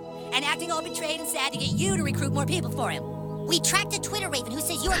cheating, and acting all betrayed and sad to get you to recruit more people for him. We tracked a Twitter Raven who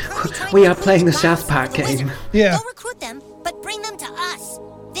says you are currently trying We to are playing the South Park game. Yeah. Go recruit them, but bring them to us.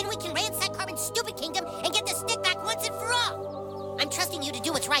 Then we can ransack Cartman's stupid kingdom and get the stick back once and for all. I'm trusting you to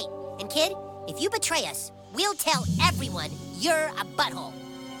do what's right. And kid, if you betray us, we'll tell everyone you're a butthole.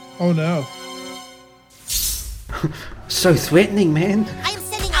 Oh no. So threatening, man. I am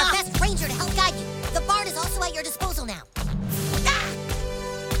sending our best ranger to help guide you. The bard is also at your disposal now. Ah!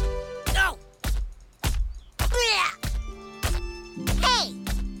 No! Hey!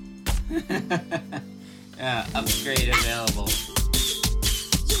 Upgrade available.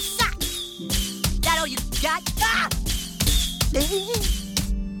 You suck! That all you got? Ah!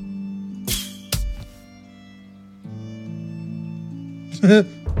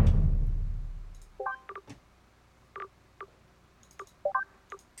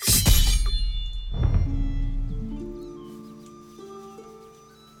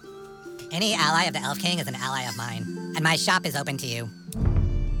 Any ally of the Elf King is an ally of mine, and my shop is open to you.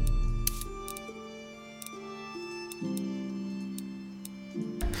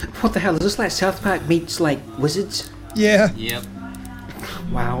 What the hell, is this like South Park meets like Wizards? Yeah. Yep.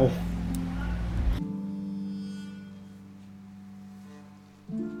 Wow.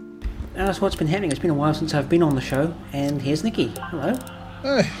 that's what's been happening. It's been a while since I've been on the show, and here's Nikki. Hello.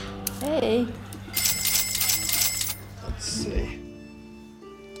 Hey. Hey. Let's see.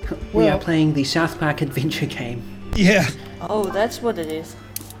 We are playing the South Park adventure game. Yeah. Oh, that's what it is.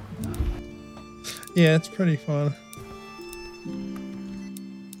 Yeah, it's pretty fun.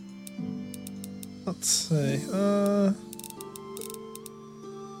 Let's see.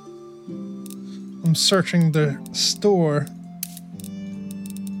 I'm searching the store.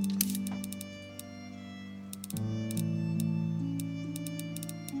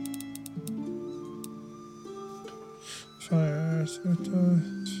 Fire.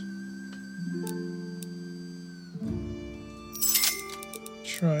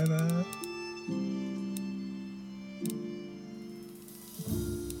 Try that.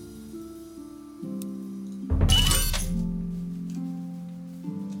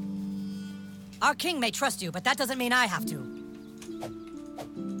 Our king may trust you, but that doesn't mean I have to.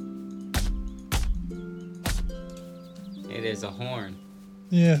 It is a horn.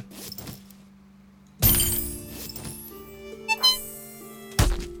 Yeah.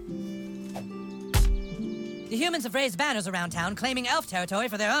 The humans have raised banners around town claiming elf territory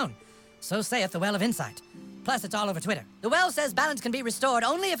for their own. So saith the Well of Insight. Plus, it's all over Twitter. The Well says balance can be restored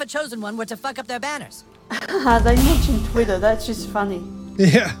only if a chosen one were to fuck up their banners. They mentioned Twitter, that's just funny.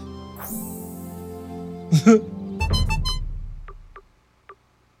 Yeah.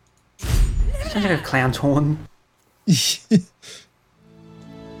 Sounds like a clown's horn.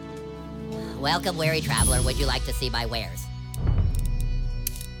 Welcome, weary traveler. Would you like to see my wares?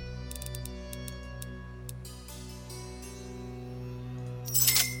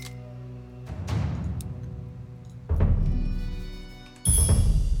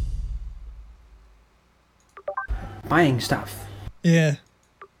 Buying stuff. Yeah.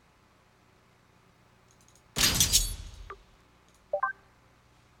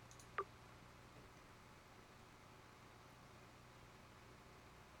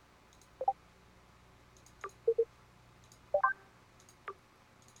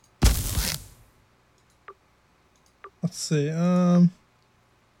 Let's see,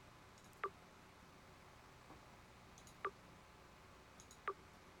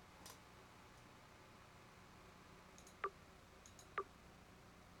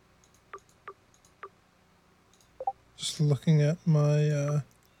 just looking at my,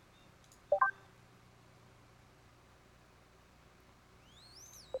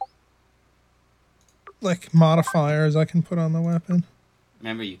 like, modifiers I can put on the weapon.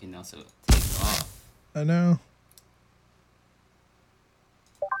 Remember, you can also take off. I know.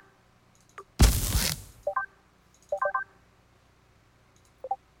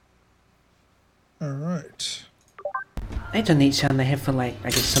 Alright. That's a neat sound they have for, like, I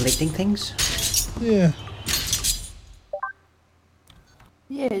guess, selecting things. Yeah.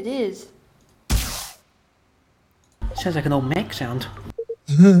 Yeah, it is. Sounds like an old Mac sound.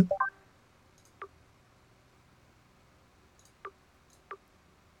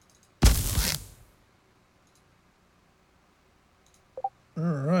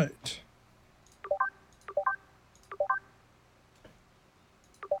 Alright.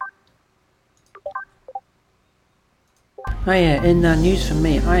 Oh yeah, in news from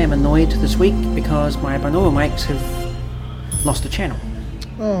me, I am annoyed this week because my binaural mics have lost a channel.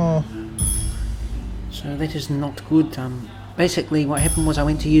 Oh. So that is not good. Basically what happened was I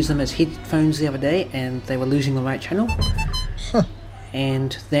went to use them as headphones the other day and they were losing the right channel. Huh.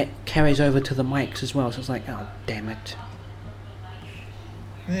 And that carries over to the mics as well, so it's like, oh damn it.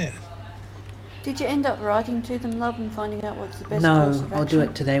 Man. Did you end up writing to them, love, and finding out what's the best course No, of I'll do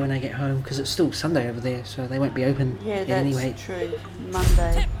action? it today when I get home because it's still Sunday over there, so they won't be open Yeah, yet that's anyway. true.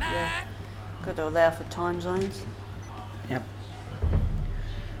 Monday, yeah. Got to allow for time zones. Yep.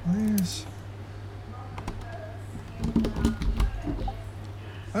 Where's...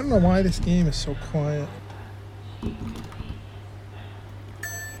 I don't know why this game is so quiet.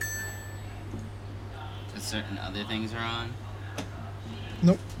 Because certain other things are on.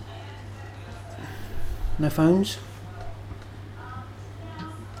 Nope. No phones?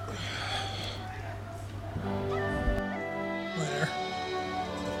 There.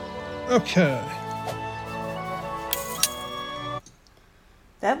 Okay.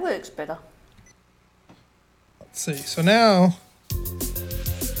 That works better. Let's see. So now...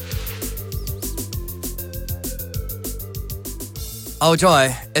 Oh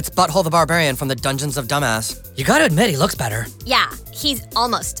joy, it's Butthole the Barbarian from the Dungeons of Dumbass. You gotta admit, he looks better. Yeah, he's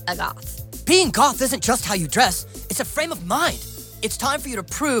almost a goth. Being goth isn't just how you dress, it's a frame of mind. It's time for you to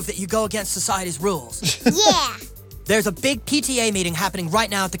prove that you go against society's rules. Yeah. There's a big PTA meeting happening right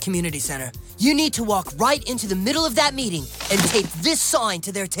now at the community center. You need to walk right into the middle of that meeting and tape this sign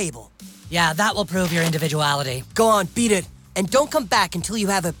to their table. Yeah, that will prove your individuality. Go on, beat it. And don't come back until you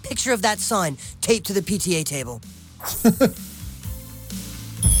have a picture of that sign taped to the PTA table.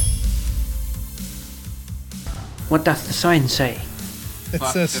 What does the sign say? It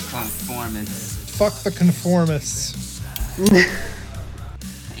Fuck says, the conformists. fuck the conformists.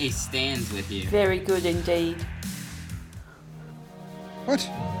 He stands with you. Very good indeed. What?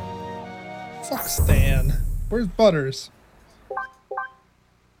 Fuck Stan. Where's Butters?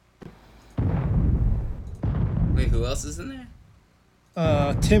 Wait, who else is in there?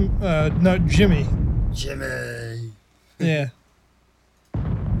 No, Jimmy. Jimmy. Yeah.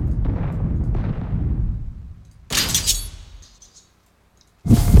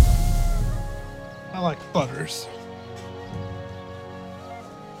 I like Butters.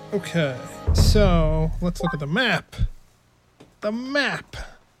 Okay, so let's look at the map. The map.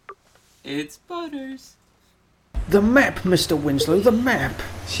 It's Butters. The map, Mr. Winslow, the map.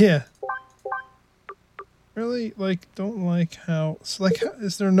 Yeah. Really, like, don't like how... So, like,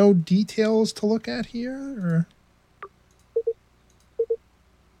 is there no details to look at here, or...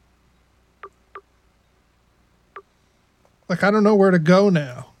 Like, I don't know where to go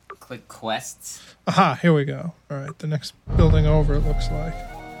now. Click quests. Aha, here we go. Alright, the next building over, it looks like.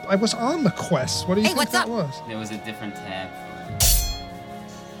 I was on the quest. What do you think what's that up? was? There was a different tab.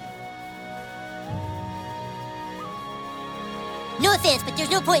 No offense, but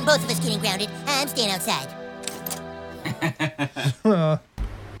there's no point in both of us getting grounded. I'm staying outside.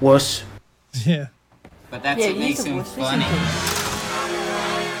 Was. Yeah. But that's what makes him funny.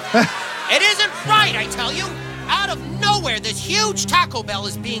 It isn't right, I tell you! Out of nowhere, this huge Taco Bell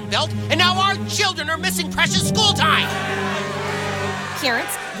is being built, and now our children are missing precious school time!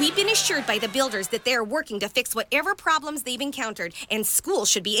 Parents, we've been assured by the builders that they are working to fix whatever problems they've encountered, and school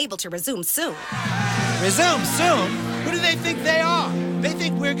should be able to resume soon. Resume soon? Who do they think they are? They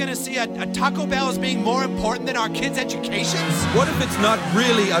think we're gonna see a Taco Bell as being more important than our kids' educations? What if it's not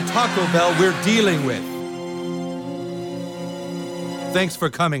really a Taco Bell we're dealing with? Thanks for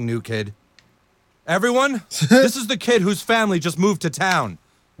coming, new kid. Everyone, this is the kid whose family just moved to town.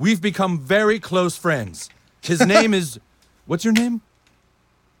 We've become very close friends. His name is... What's your name?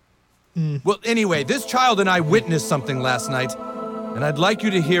 Well, anyway, this child and I witnessed something last night, and I'd like you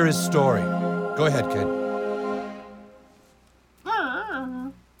to hear his story. Go ahead, kid.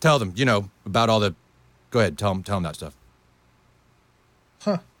 Tell them, you know, about all the... Go ahead, tell them that stuff.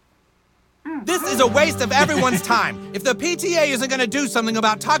 Huh. This is a waste of everyone's time. If the PTA isn't going to do something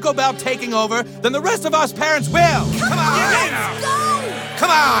about Taco Bell taking over, then the rest of us parents will. Come on! Let's go!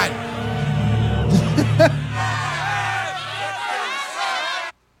 Come on!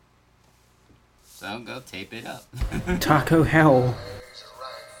 So go tape it up. Taco Hell.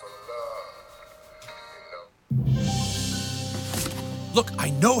 Look, I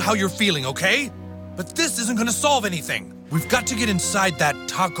know how you're feeling, okay? But this isn't gonna solve anything. We've got to get inside that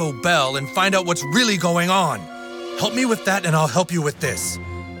Taco Bell and find out what's really going on. Help me with that and I'll help you with this.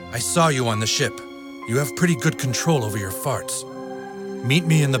 I saw you on the ship. You have pretty good control over your farts. Meet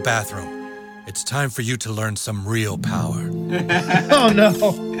me in the bathroom. It's time for you to learn some real power. Oh no.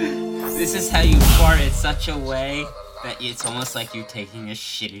 This is how you fart in such a way that it's almost like you're taking a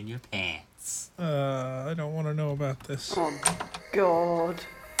shit in your pants. I don't want to know about this. Oh, God.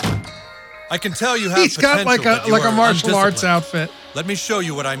 I can tell you have He's got potential, like but you a are martial arts undisciplined. outfit. Let me show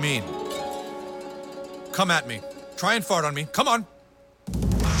you what I mean. Come at me. Try and fart on me. Come on.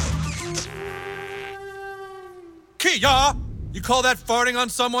 Kia! You call that farting on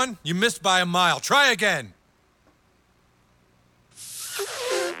someone? You missed by a mile. Try again.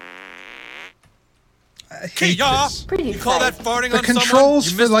 Kia! You call that farting The on someone? controls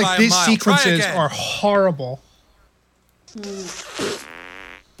You for missed by like a these mile. Try sequences again. are horrible.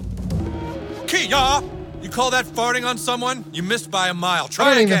 Kia! You call that farting on someone? You missed by a mile. I Try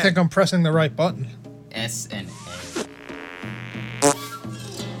don't again. even think I'm pressing the right button. S and A.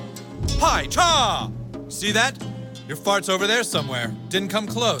 Hi, cha! See that? Your fart's over there somewhere. Didn't come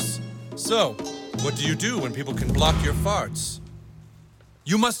close. So, what do you do when people can block your farts?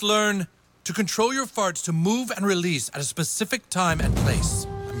 You must learn to control your farts to move and release at a specific time and place.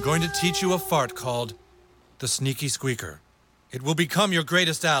 I'm going to teach you a fart called the Sneaky Squeaker. It will become your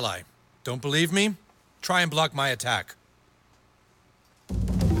greatest ally. Don't believe me? Try and block my attack.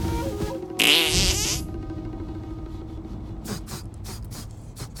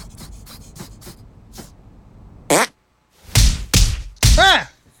 Ah!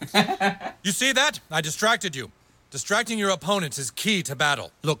 You see that? I distracted you. Distracting your opponents is key to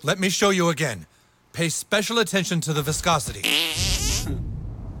battle. Look, let me show you again. Pay special attention to the viscosity.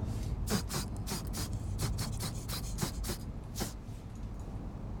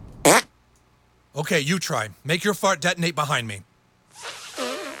 Okay, you try. Make your fart detonate behind me.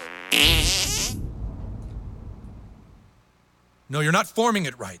 No, you're not forming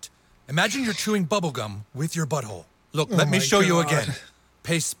it right. Imagine you're chewing bubblegum with your butthole. Look, let me show you again.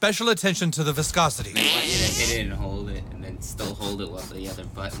 Pay special attention to the viscosity. I want you to hit it and hold it, and then still hold it with the other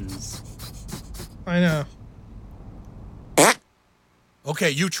buttons. I know. Okay,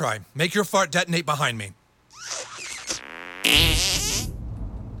 you try. Make your fart detonate behind me.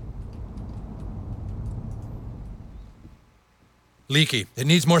 Leaky. It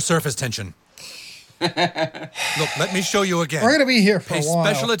needs more surface tension. Look, let me show you again. We're gonna be here for Pay a while.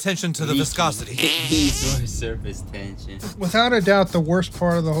 special attention to the viscosity. It needs more surface tension. Without a doubt, the worst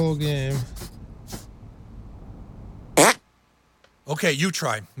part of the whole game. Okay, you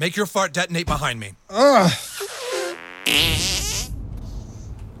try. Make your fart detonate behind me. Ugh.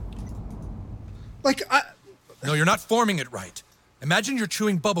 Like, No, you're not forming it right. Imagine you're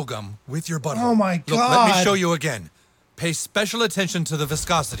chewing bubblegum with your butthole. Oh my Look, let me God. show you again. Pay special attention to the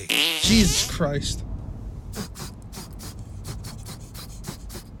viscosity. Jesus Christ.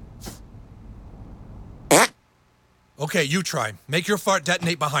 Okay, you try. Make your fart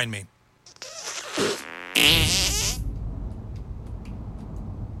detonate behind me.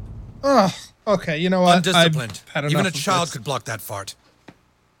 Ugh. Okay, you know what? Undisciplined. I've had Even a enough of child this. could block that fart.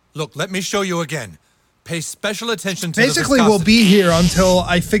 Look, let me show you again. Pay special attention to Basically, the we'll viscosity. be here until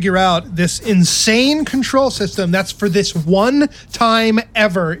I figure out this insane control system that's for this one time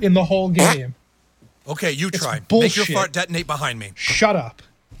ever in the whole game. Okay, you try. Make bullshit. your fart detonate behind me. Shut up.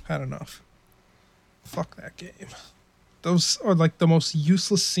 Had enough. Fuck that game. Those are like the most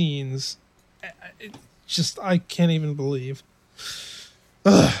useless scenes. I can't even believe.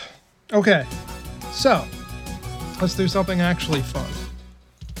 Ugh. Okay, so let's do something actually fun.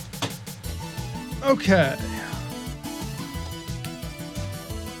 Okay.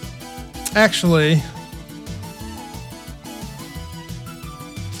 Actually,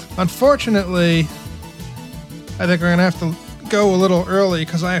 unfortunately, I think we're gonna have to go a little early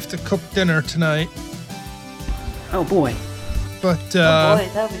because I have to cook dinner tonight. Oh boy. But oh boy,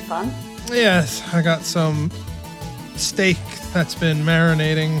 that'll be fun. yes, I got some steak that's been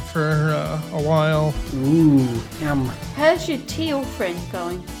marinating for a while. Ooh, yum. How's your teal friend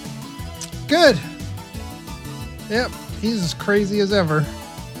going? Good. Yep, he's as crazy as ever.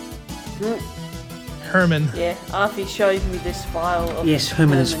 Herman. Yeah, Arthur showed me this file of Yes,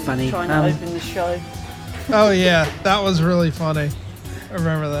 Herman is funny. trying to open the show. Oh yeah, that was really funny. I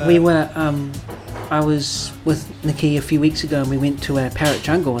remember that. We were, I was with Nikki a few weeks ago and we went to a parrot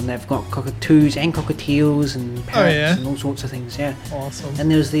jungle and they've got cockatoos and cockatiels and parrots yeah? and all sorts of things, yeah. Awesome. And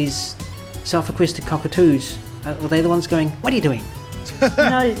there was these self-requested cockatoos. Were they the ones going, what are you doing?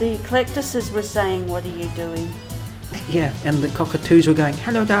 No, the collectuses were saying, what are you doing? Yeah, and the cockatoos were going,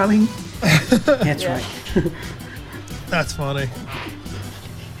 hello darling. That's Yeah. right. That's funny.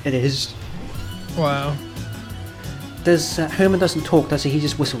 It is. Wow. Does Herman doesn't talk, does he? He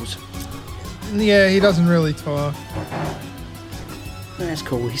just whistles. Yeah, he doesn't really talk. That's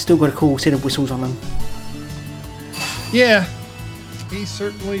cool. He's still got a cool set of whistles on him. Yeah, he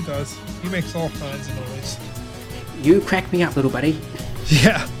certainly does. He makes all kinds of noise. You crack me up, little buddy.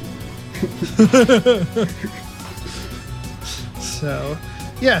 Yeah. So,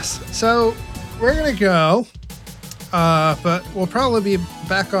 yes. So, we're going to go. But we'll probably be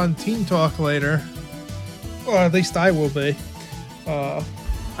back on Team Talk later. Or at least I will be.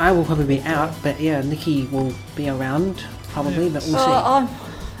 I will probably be out, but yeah, Nikki will be around, probably, but we'll see.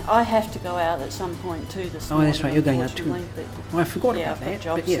 I have to go out at some point too this Oh, morning. that's right, you're going out too. unfortunately, but- Well, I forgot yeah, about I've got that,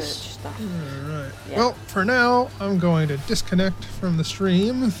 job but yes. search stuff. Alright. Yeah. Well, for now, I'm going to disconnect from the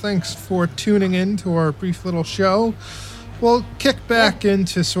stream. Thanks for tuning in to our brief little show. We'll kick back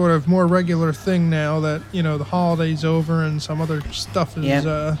into sort of more regular thing now that, you know, the holiday's over and some other stuff is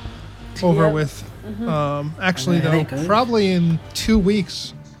over Yep. with. Mhm. Actually, There though, it goes. probably in 2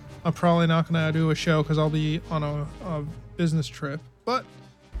 weeks, I'm probably not going to do a show because I'll be on a business trip. But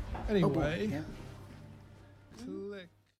anyway, yeah.